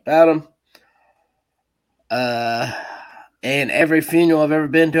 Everything about them. And every funeral I've ever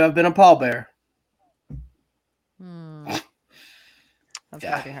been to, I've been a pallbearer. That's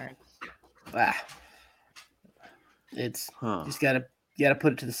gotta be hard. It's just gotta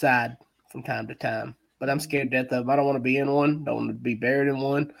put it to the side from time to time. But I'm scared to death of them. I don't want to be in one. Don't want to be buried in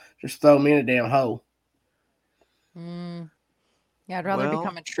one. Just throw me in a damn hole. Yeah, I'd rather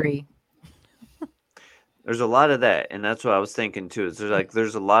become a tree. There's a lot of that, and that's what I was thinking too. Is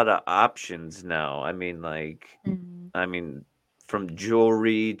there's a lot of options now. I mean, from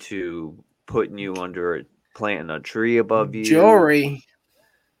jewelry to putting you under planting a tree above you. Jewelry.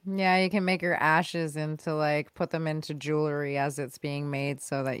 Yeah, you can make your ashes into put them into jewelry as it's being made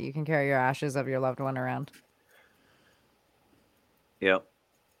so that you can carry your ashes of your loved one around. Yep.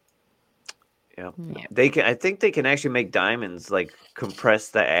 I think they can actually make diamonds, compress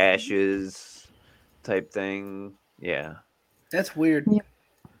the ashes type thing. Yeah. That's weird. Yep.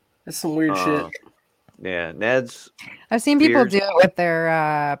 That's some weird shit. Yeah, I've seen people do it with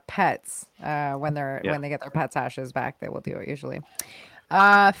their pets. When they get their pets' ashes back, they will do it usually.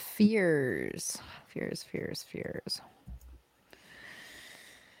 Fears.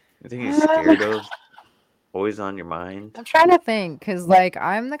 I think he's scared of. Always on your mind. I'm trying to think because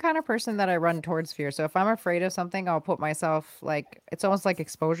I'm the kind of person that I run towards fear. So if I'm afraid of something, I'll put myself it's almost like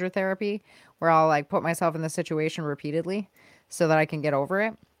exposure therapy where I'll put myself in the situation repeatedly so that I can get over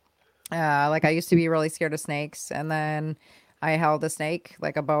it. I used to be really scared of snakes, and then I held a snake,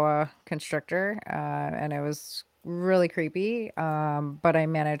 like a boa constrictor, and it was really creepy. But I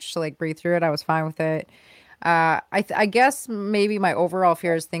managed to breathe through it. I was fine with it. I guess maybe my overall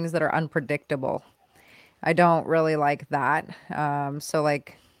fear is things that are unpredictable. I don't really like that. So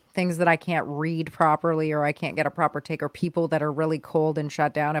like things that I can't read properly or I can't get a proper take, or people that are really cold and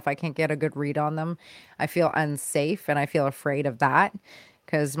shut down, if I can't get a good read on them, I feel unsafe and I feel afraid of that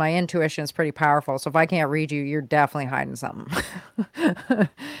because my intuition is pretty powerful. So if I can't read you, you're definitely hiding something. Fair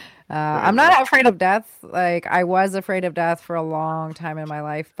I'm enough. not afraid of death. Like I was afraid of death for a long time in my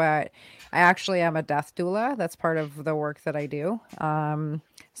life, but I actually am a death doula. That's part of the work that I do.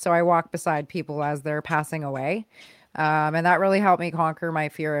 So I walk beside people as they're passing away. And that really helped me conquer my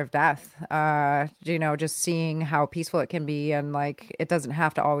fear of death. Just seeing how peaceful it can be and like it doesn't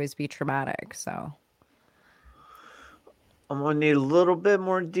have to always be traumatic. So I'm gonna need a little bit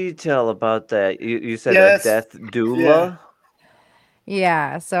more detail about that. You said a Yes. death Yeah. doula?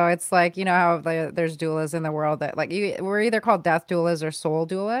 yeah, so it's like how there's doulas in the world that we're either called death doulas or soul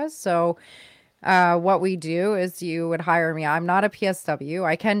doulas. So what we do is you would hire me. I'm not a PSW.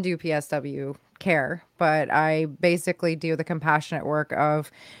 I can do PSW care, but I basically do the compassionate work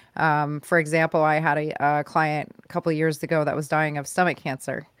of, for example, I had a client a couple of years ago that was dying of stomach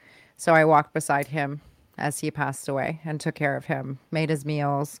cancer. So I walked beside him as he passed away and took care of him, made his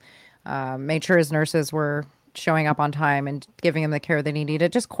meals, made sure his nurses were showing up on time and giving him the care that he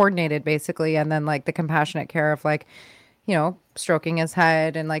needed, just coordinated basically. And then like the compassionate care of like, stroking his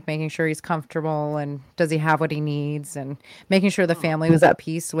head and like making sure he's comfortable and does he have what he needs and making sure the family was at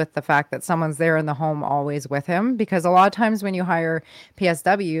peace with the fact that someone's there in the home always with him. Because a lot of times when you hire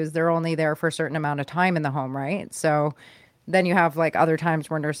PSWs, they're only there for a certain amount of time in the home, right? So then you have like other times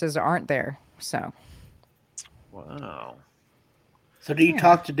where nurses aren't there. So Wow. So do you yeah.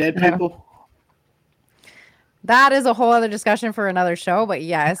 talk to dead people? That is a whole other discussion for another show, but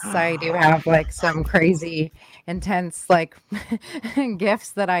yes, I do have like some crazy, intense like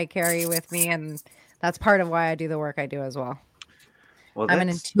gifts that I carry with me, and that's part of why I do the work I do as well. Well, I'm an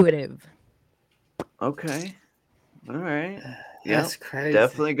that's intuitive. okay. All right. Yep. That's crazy.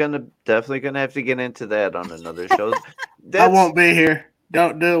 Definitely gonna have to get into that on another show. I That's won't be here.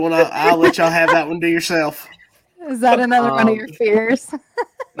 Don't do it when I'll let y'all have that one to yourself. Is that another one of your fears?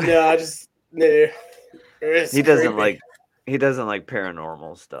 No, I just no. It's he doesn't creepy. like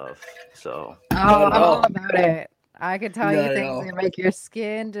paranormal stuff. So Oh, Not at I'm all all. about it. I could tell you Not at things all. that make your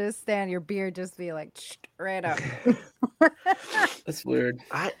skin just stand, your beard just be like right up. That's weird.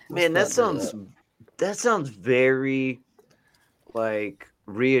 man, Let's not do that sounds very like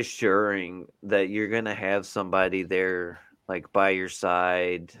reassuring that you're gonna have somebody there like by your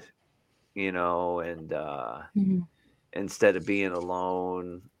side, and Mhm. instead of being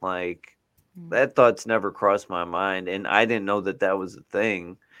alone, like Mhm. that thought's never crossed my mind, and I didn't know that was a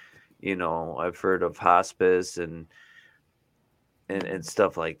thing. I've heard of hospice and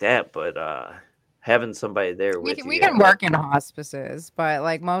stuff like that, but having somebody there We with can, we you, can work in hospices, but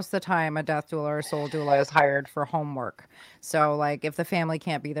like most of the time, a death doula or a soul doula is hired for homework. So, like, if the family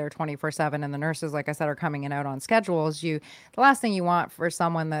can't be there 24/7 and the nurses, like I said, are coming in and out on schedules, the last thing you want for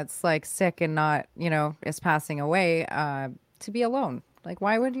someone that's like sick and not, is passing away, to be alone. Like,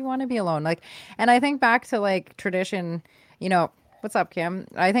 why would you want to be alone? Like, and I think back to like tradition, what's up, Kim?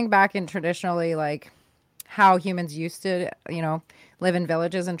 I think back in traditionally, like, how humans used to, live in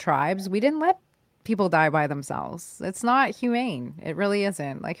villages and tribes. We didn't let people die by themselves. It's not humane. It really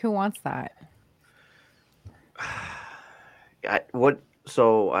isn't. Like, who wants that?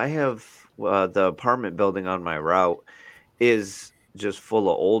 so I have the apartment building on my route is just full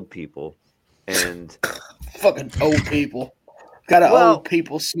of old people, and Fucking old people. Got an well, old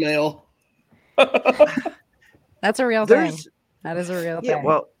people smell. That's a real thing. there's That is a real yeah, thing.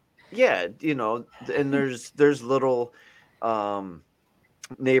 well, yeah, and there's little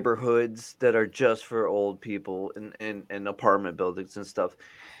neighborhoods that are just for old people in apartment buildings and stuff.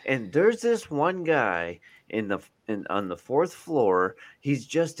 And there's this one guy on the fourth floor. He's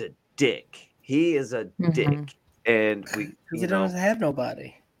just a dick. He is a Mhm. dick. And we, He doesn't have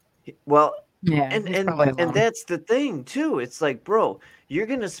nobody. well, Yeah, and he's and probably and alone. that's the thing too. It's like, bro, you're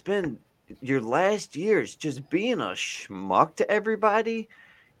gonna spend your last years just being a schmuck to everybody,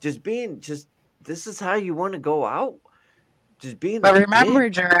 just this is how you want to go out, just being But a dick. remember,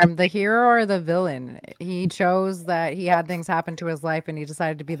 Jerem, the hero or the villain? He chose that he had things happen to his life and he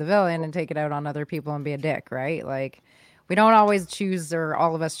decided to be the villain and take it out on other people and be a dick, right? Like, we don't always choose, or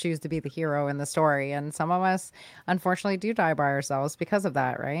all of us choose to be the hero in the story. And some of us, unfortunately, do die by ourselves because of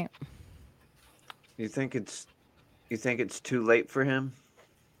that, right? You think it's you think it's too late for him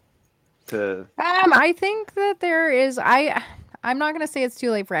to I think that there is. I'm not gonna say it's too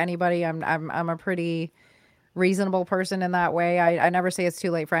late for anybody. I'm a pretty reasonable person in that way. I never say it's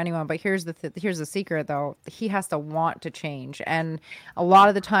too late for anyone, but here's the secret though. He has to want to change. And a lot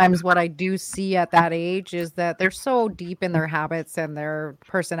of the times what I do see at that age is that they're so deep in their habits and their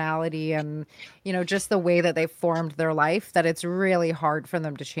personality and, you know, just the way that they've formed their life that it's really hard for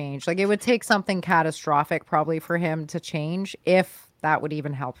them to change. Like it would take something catastrophic probably for him to change, if that would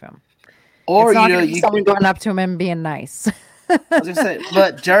even help him. Or, it's not you know, gonna be someone going up to him and being nice. I was gonna say,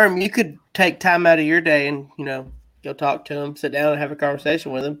 but Germ, you could take time out of your day and, you know, go talk to him, sit down and have a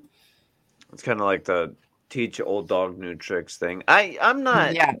conversation with him. It's kind of like the teach old dog new tricks thing. I'm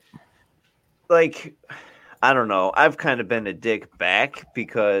not like, I don't know. I've kind of been a dick back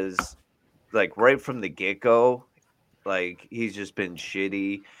because like right from the get-go, like he's just been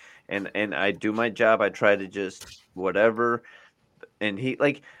shitty and I do my job. I try to just whatever. And he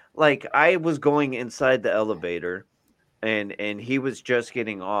like I was going inside the elevator and he was just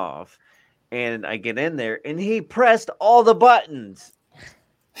getting off and I get in there and he pressed all the buttons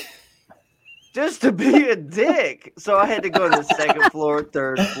just to be a dick. So I had to go to the second floor,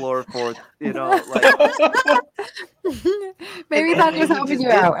 third floor, fourth, you know, like maybe that was helping you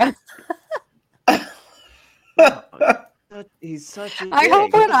out. He's such a I dick,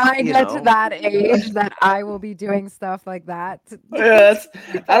 hope when I get to know? that age that I will be doing stuff like that. Yeah,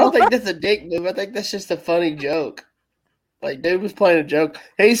 I don't think that's a dick move. I think that's just a funny joke. Like, dude was playing a joke.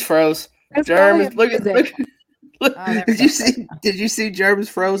 He's froze. It's Germ probably is look. amusing. Look. Oh, there Did we you go. see? Did you see Germ's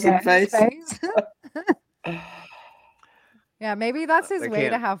frozen face? Yeah, maybe that's his I way to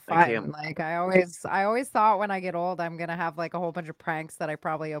can't- have I fun. can't- Like I always thought when I get old, I'm gonna have like a whole bunch of pranks that I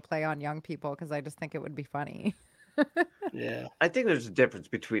probably will play on young people because I just think it would be funny. Yeah. I think there's a difference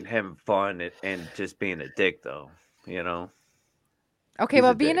between having fun and just being a dick, though. You know, Okay, He's a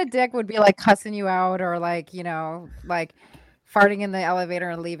but being a dick. dick would be like cussing you out or like, you know, like farting in the elevator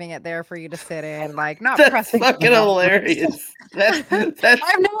and leaving it there for you to sit in, like not That's pressing. fucking hilarious. That's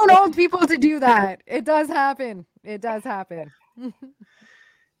I've known old people to do that. It does happen. It does happen.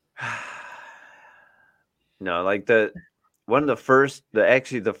 no, like the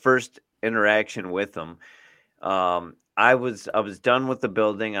first interaction with him. I was done with the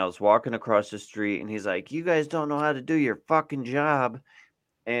building. I was walking across the street, and he's like, "You guys don't know how to do your fucking job,"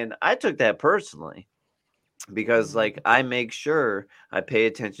 and I took that personally. Because like I make sure I pay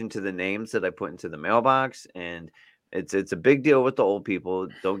attention to the names that I put into the mailbox, and it's a big deal with the old people.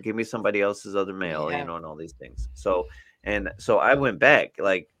 Don't give me somebody else's other mail, Yeah. you know, and all these things. So I went back,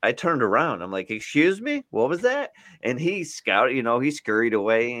 like I turned around. I'm like, "Excuse me, what was that?" And he scouted, you know, he scurried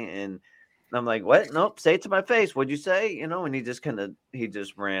away, and I'm like, "What? Nope, say it to my face. What'd you say?" You know, and he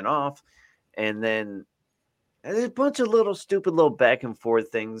just ran off, and then there's a bunch of little stupid little back and forth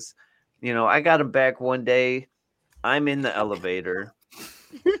things. You know, I got him back one day. I'm in the elevator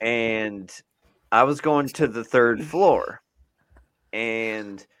and I was going to the third floor.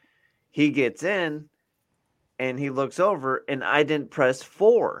 And he gets in and he looks over and I didn't press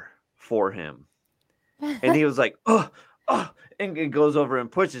 4 for him. And he was like, oh, and it goes over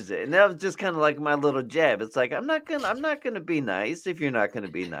and pushes it. And that was just kind of like my little jab. It's like, I'm not gonna be nice if you're not gonna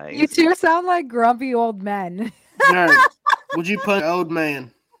be nice. You two sound like grumpy old men. Germ, would you punch an old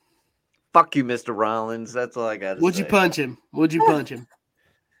man? Fuck you, Mr. Rollins. That's all I got to say. Would you punch him? Would you punch him?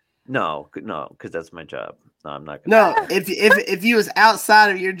 No, because that's my job. No, I'm not No, if you was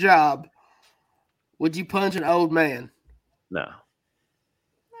outside of your job, would you punch an old man? No.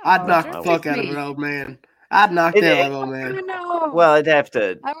 I'd knock just the fuck like out of me. an old man. I'd knock the hell out of an old man. No. Well, I'd have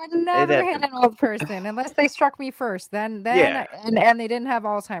to. I would never have hit to- an old person unless they struck me first. Then Yeah. and they didn't have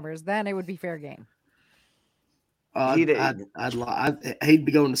Alzheimer's. Then it would be fair game. He'd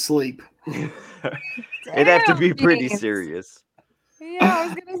be going to sleep. It'd have to be pretty James. serious. Yeah, I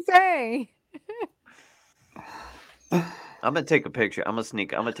was gonna say. I'm gonna take a picture. I'm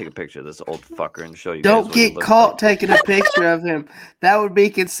gonna take a picture of this old fucker and show you. Don't guys what he get looks caught like. taking a picture of him. That would be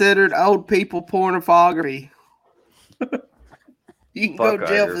considered old people pornography. You can go to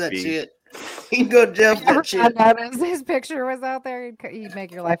jail for that Fuckography. shit. You can go to jail for Never that shit. found out his picture was out there. He'd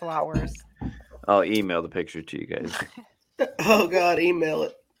make your life a lot worse. I'll email the picture to you guys. Oh God, email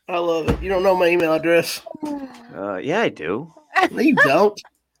it. I love it. You don't know my email address. Yeah, I do. No, you don't.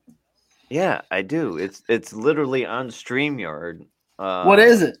 Yeah, I do. It's literally on StreamYard. What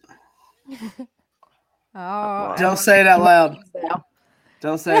is it? Oh, Don't say it out loud.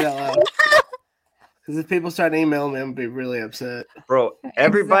 Don't say it out loud. Because if people start emailing me, I'm gonna be really upset. Bro?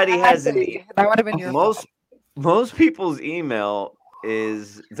 Everybody has an Exactly. That would have been your fault. most people's email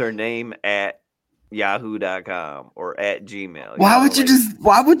is their name at yahoo.com or at Gmail. Why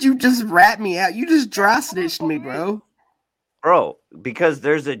would you just rat me out? You just dry snitched me, bro. Bro, because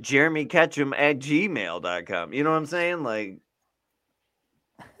there's a Jeremy Ketchum at gmail.com. You know what I'm saying? Like,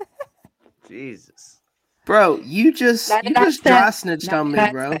 Jesus. Bro, you just dry snitched on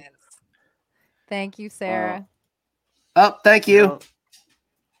me, bro. Thank you, Sarah. Thank you.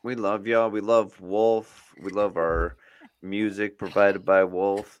 We love y'all. We love Wolf. We love our music provided by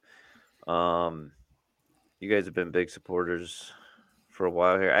Wolf. You guys have been big supporters for a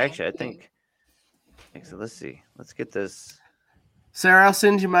while here. Actually, I think. So let's see. Let's get this. Sarah, I'll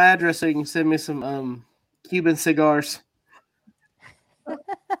send you my address so you can send me some Cuban cigars. Can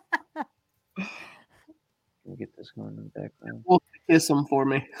we get this going in the background? We'll kiss them for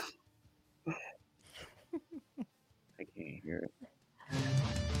me. I can't hear it.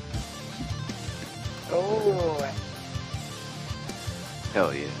 Oh.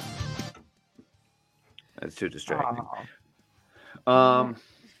 Hell yeah. That's too distracting. Y'all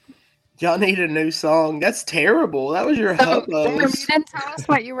need a new song. That's terrible. That was your hub. You didn't tell us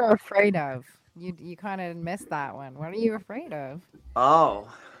what you were afraid of. You kind of missed that one. What are you afraid of?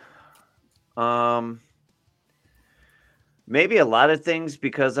 Maybe a lot of things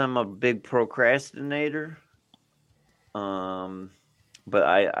because I'm a big procrastinator. But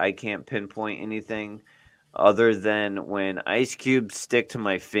I can't pinpoint anything other than when ice cubes stick to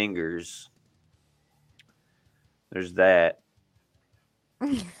my fingers. There's that.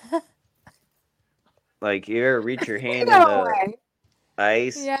 Like, you ever reach your hand in the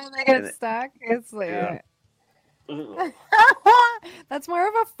ice? Yeah, they get stuck. It's like... Yeah. That's more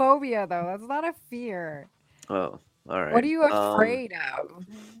of a phobia, though. That's not a fear. Oh, all right. What are you afraid of?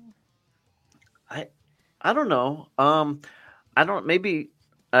 I don't know.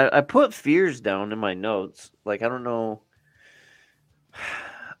 I put fears down in my notes. Like, I don't know.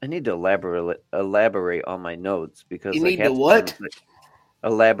 I need to elaborate on my notes because you need to what?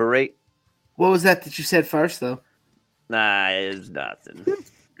 Elaborate. What was that you said first, though? Nah, it was nothing.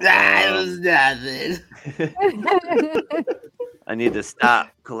 It was nothing. I need to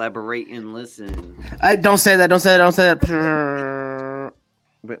stop, collaborate, and listen. Don't say that.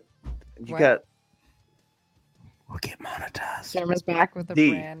 But you got. We'll get monetized. Sherman's back with a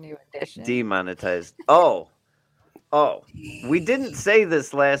brand new edition. Demonetized. Oh, we didn't say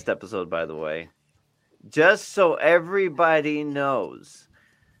this last episode, by the way. Just so everybody knows,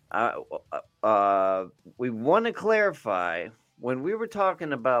 we want to clarify when we were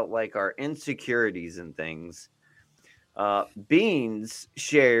talking about like our insecurities and things. Beans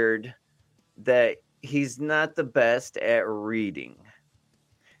shared that he's not the best at reading.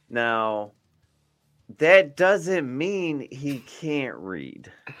 Now, that doesn't mean he can't read,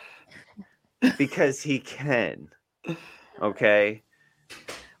 because he can. Okay.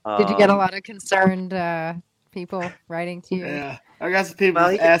 Did you get a lot of concerned people writing to you? Yeah, I got some people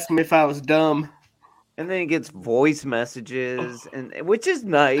asking me if I was dumb. And then he gets voice messages, and which is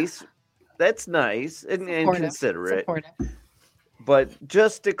nice. That's nice and considerate. But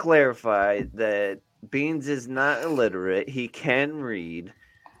just to clarify that Beans is not illiterate. He can read,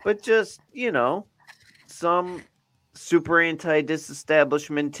 but just, some super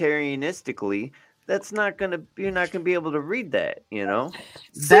anti-disestablishmentarianistically, you're not gonna be able to read that, That's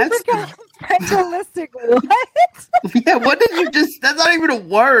realistic. What? Yeah, what did you just? That's not even a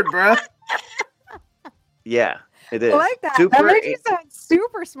word, bro. Yeah, it is. I like that. That makes you sound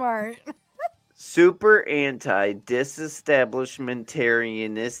super smart. Super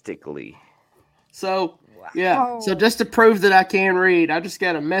anti-disestablishmentarianistically. So, yeah. So just to prove that I can read, I just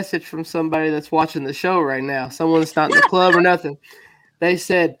got a message from somebody that's watching the show right now. Someone that's not in the club or nothing. They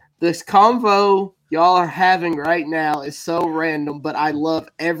said, this convo y'all are having right now is so random, but I love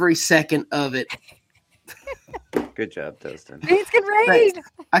every second of it. Good job, Dustin. Beans can read. Thanks.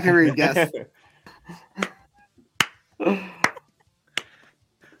 I can read, guys.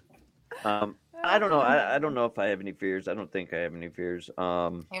 I don't know. I don't know if I have any fears. I don't think I have any fears.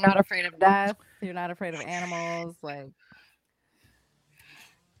 You're not afraid of death. You're not afraid of animals.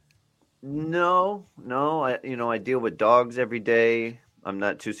 No. I deal with dogs every day. I'm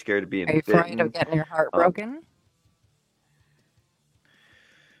not too scared of being Are you bitten. afraid of getting your heart broken?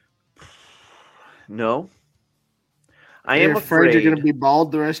 No. I You're am afraid you're going to be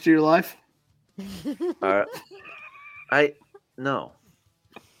bald the rest of your life? No.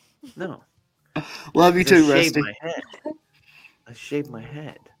 Love you too, Rusty. I shaved my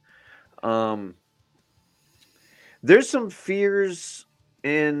head. There's some fears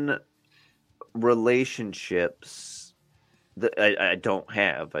in relationships that I don't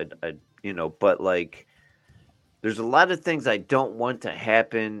have. But like, there's a lot of things I don't want to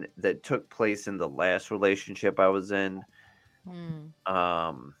happen that took place in the last relationship I was in.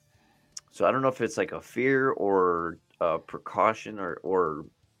 So I don't know if it's like a fear or a precaution or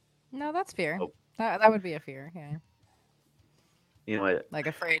No, that's fear. oh, That would be a fear. Yeah. you know what? Like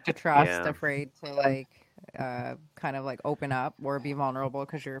afraid to trust, Yeah. afraid to like kind of like open up or be vulnerable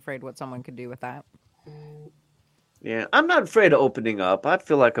because you're afraid what someone could do with that. Yeah, I'm not afraid of opening up. I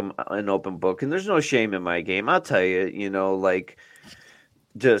feel like I'm an open book, and there's no shame in my game. I'll tell you, like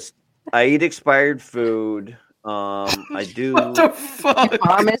just I eat expired food. I do What the fuck?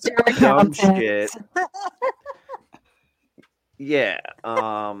 Mom is your dumb accountant. shit. Yeah.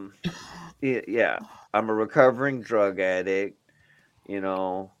 Yeah. I'm a recovering drug addict. You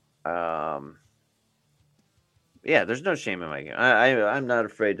know. Yeah. There's no shame in my game. I'm not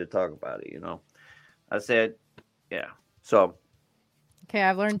afraid to talk about it. I said, yeah. So. Okay,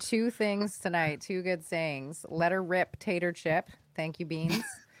 I've learned two things tonight, two good sayings. Let her rip, tater chip. Thank you, beans.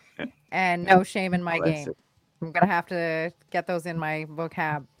 And no shame in my Classic. game. I'm gonna have to get those in my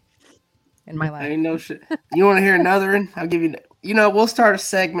vocab in my life. Ain't no shit. You want to hear another one? I'll give you. We'll start a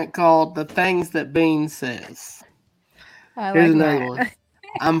segment called "The Things That Beans Says." I Here's like another that. one.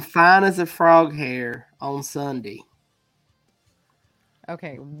 I'm fine as a frog hair on Sunday.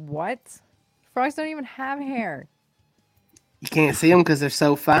 Okay, what? Frogs don't even have hair. You can't see them because they're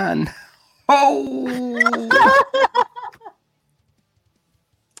so fine. Oh,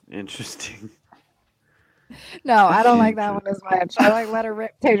 Interesting. No, I don't like that one as much. I like let her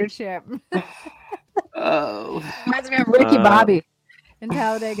rip, tater chip. oh. Reminds me of Ricky Bobby in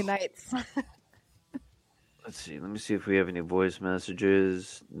Talladega Nights. Let's see. Let me see if we have any voice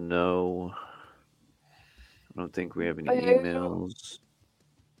messages. No. I don't think we have any emails.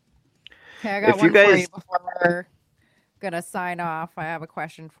 Okay, I got If you one for guys- you before we're gonna sign off. I have a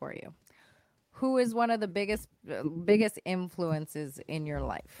question for you. Who is one of the biggest influences in your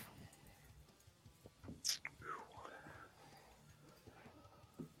life?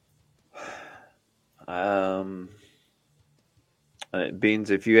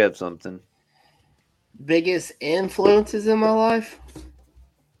 Beans, if you have something. Biggest influences in my life?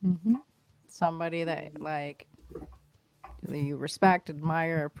 Mm-hmm. Somebody that like you respect,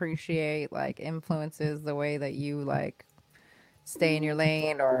 admire, appreciate, like influences the way that you like stay in your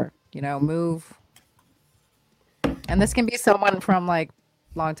lane or move. And this can be someone from like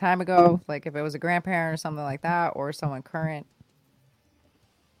long time ago, like if it was a grandparent or something like that, or someone current.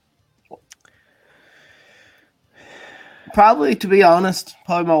 Probably, to be honest,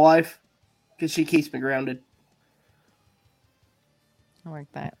 probably my wife, because she keeps me grounded. I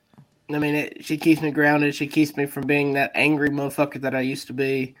like that. I mean, she keeps me grounded. She keeps me from being that angry motherfucker that I used to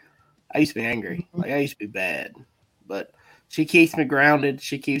be. I used to be angry. Like, I used to be bad. But she keeps me grounded.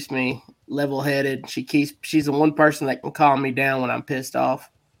 She keeps me level-headed. She's the one person that can calm me down when I'm pissed off.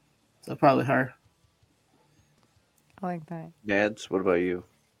 So probably her. I like that. Nads, what about you?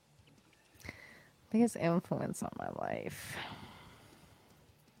 Biggest influence on my life.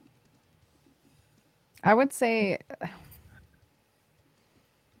 I would say,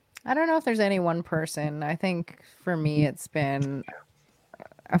 I don't know if there's any one person. I think for me, it's been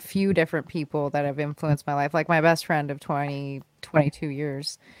a few different people that have influenced my life. Like my best friend of 22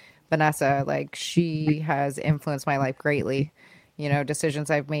 years, Vanessa, like she has influenced my life greatly.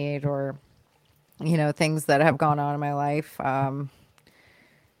 Decisions I've made or, things that have gone on in my life.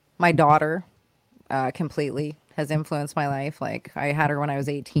 My daughter, completely has influenced my life. Like I had her when I was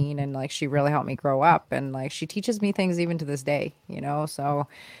 18 and like she really helped me grow up and like she teaches me things even to this day, so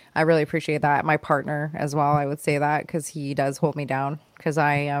I really appreciate that. My partner as well, I would say that because he does hold me down because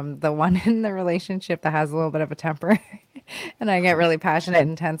I am the one in the relationship that has a little bit of a temper and I get really passionate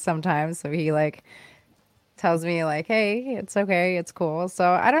and intense sometimes, so he like tells me like, hey, it's okay, it's cool.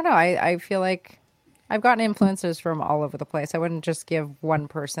 So I don't know, I feel like I've gotten influences from all over the place. I wouldn't just give one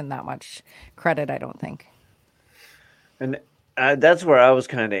person that much credit, I don't think. And that's where I was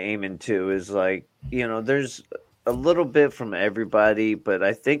kind of aiming to is like, there's a little bit from everybody, but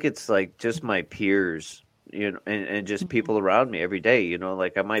I think it's like just my peers, and just people around me every day,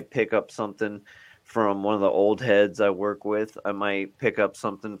 like I might pick up something from one of the old heads I work with. I might pick up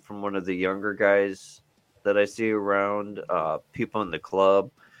something from one of the younger guys that I see around, people in the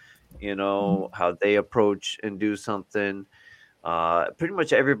club. How they approach and do something. Pretty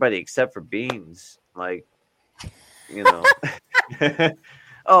much everybody except for Beans. Like,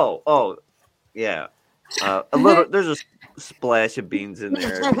 oh, yeah. A little. There's a splash of Beans in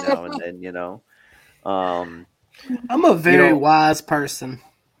there every now and then. I'm a very wise person.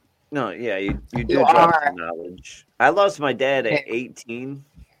 No, yeah, you do You drop are. some knowledge. I lost my dad at 18,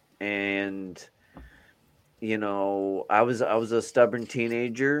 and I was a stubborn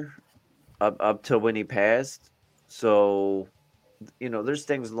teenager up till when he passed. So, there's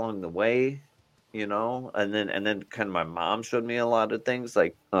things along the way, and then kind of my mom showed me a lot of things,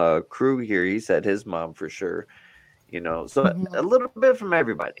 like Crew here, he said his mom for sure, so a little bit from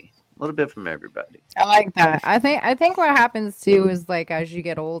everybody. I like that. I think what happens too is like as you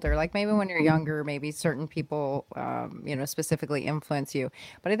get older, like maybe when you're younger, maybe certain people, specifically influence you.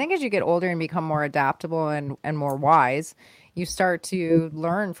 But I think as you get older and become more adaptable and more wise, you start to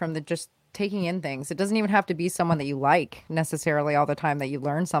learn from the just taking in things. It doesn't even have to be someone that you like necessarily all the time that you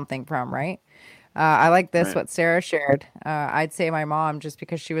learn something from, right? I like this, Right. what Sarah shared. I'd say my mom, just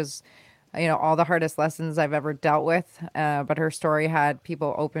because she was all the hardest lessons I've ever dealt with. But her story had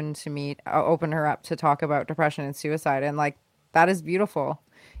people open her up to talk about depression and suicide. And like, that is beautiful.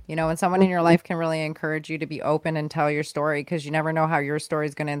 When someone in your life can really encourage you to be open and tell your story, because you never know how your story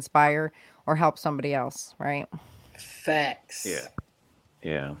is going to inspire or help somebody else. Right. Facts.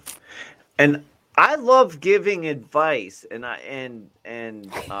 Yeah. And I love giving advice, and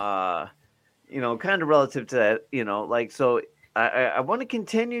kind of relative to that, so I want to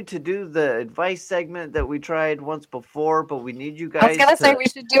continue to do the advice segment that we tried once before, but we need you guys. I was gonna say we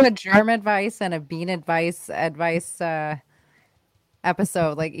should do a germ advice and a bean advice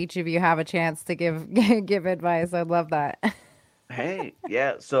episode. Like each of you have a chance to give advice. I'd love that. Hey,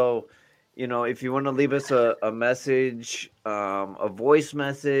 yeah. So, if you want to leave us a message, a voice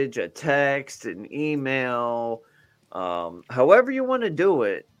message, a text, an email, however you want to do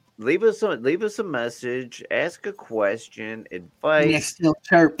it. Leave us a message, ask a question, advice. Still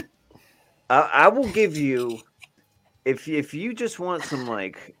chirp. I will give you, if you just want some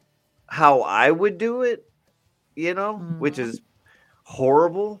like how I would do it, which is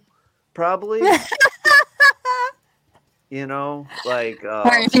horrible, probably. Like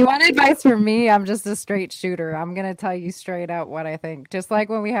if you want advice from me, I'm just a straight shooter. I'm gonna tell you straight out what I think. Just like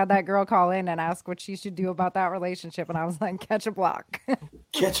when we had that girl call in and ask what she should do about that relationship, and I was like, catch a block.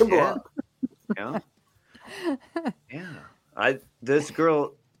 Catch a block. Yeah. This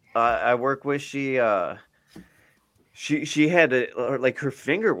girl I work with, she had like her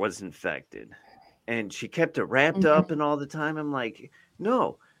finger was infected, and she kept it wrapped up and all the time. I'm like,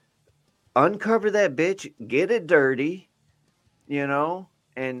 no, uncover that bitch, get it dirty.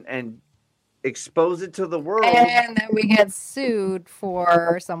 And expose it to the world. And then we get sued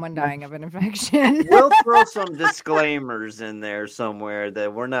for someone dying of an infection. We'll throw some disclaimers in there somewhere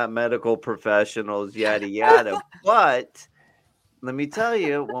that we're not medical professionals, yada, yada. But let me tell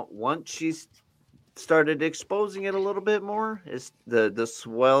you, once she started exposing it a little bit more, the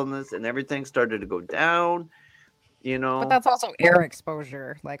swellness and everything started to go down. But that's also air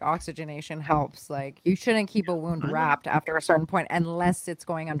exposure. Like oxygenation helps. Like you shouldn't keep a wound wrapped after a certain point unless it's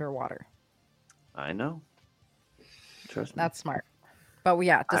going underwater. I know. Trust me. That's smart. But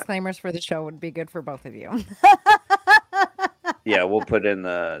disclaimers for the show would be good for both of you. Yeah, we'll put in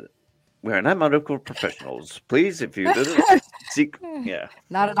we're not medical professionals. Please, if you didn't seek,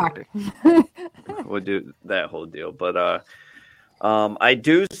 not a doctor. We'll do that whole deal. But I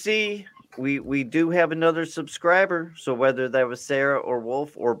do see. We do have another subscriber, so whether that was Sarah or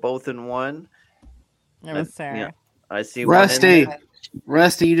Wolf or both in one. It was Sarah. Yeah, I see Rusty.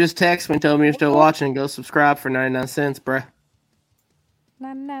 Rusty, you just text me and told me you're still watching. Go subscribe for 99 cents, bruh.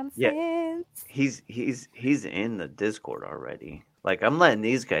 99 Yeah. cents. He's in the Discord already. Like I'm letting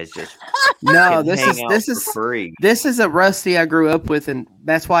these guys just No, this is free. This is a Rusty I grew up with, and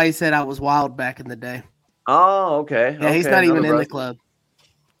that's why he said I was wild back in the day. Oh, okay. Yeah, he's not even in the club.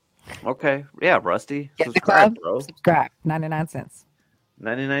 Okay. Yeah, Rusty. Get Subscribe, the club, bro. subscribe. 99 cents.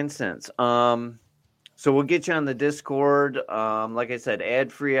 99 cents. So we'll get you on the Discord. Like I said,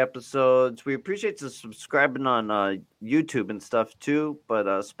 ad-free episodes. We appreciate you subscribing on YouTube and stuff too. But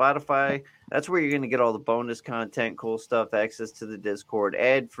Spotify, that's where you're going to get all the bonus content, cool stuff, access to the Discord,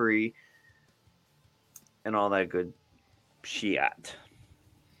 ad-free, and all that good shit.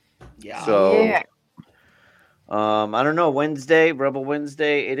 Yeah. So, Yeah. I don't know. Wednesday, Rebel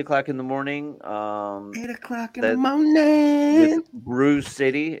Wednesday, 8:00 in the morning. 8:00 in the morning. With Brew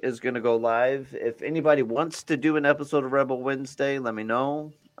City is going to go live. If anybody wants to do an episode of Rebel Wednesday, let me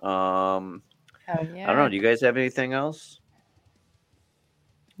know. Hell yeah. I don't know. Do you guys have anything else?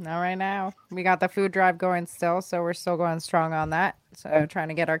 Not right now. We got the food drive going still, so we're still going strong on that. So trying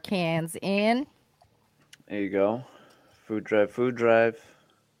to get our cans in. There you go. Food drive.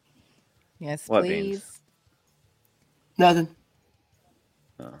 Yes, What please. beans? Nothing.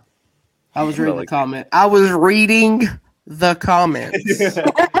 Oh. I was reading the comment. I was reading the comments.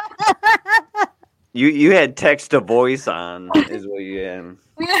 You had text to voice on, is what you had.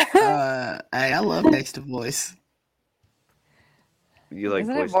 Hey, I love text to voice. You like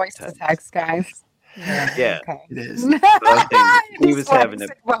Isn't it voice voice to text, guys? Yeah. Okay. It is. But I think he Just was wanted having to it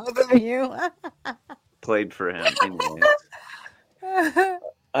say both of you. played for him. Anyways. All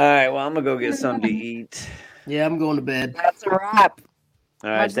right. Well, I'm gonna go get something to eat. Yeah, I'm going to bed. That's a wrap. All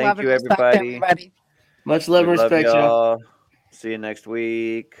right. Much Thank love you, and respect, everybody. Much love We and love respect, y'all. y'all. See you next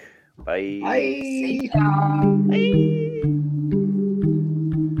week. Bye. See y'all.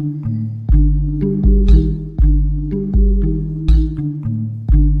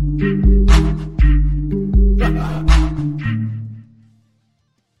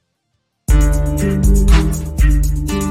 Bye.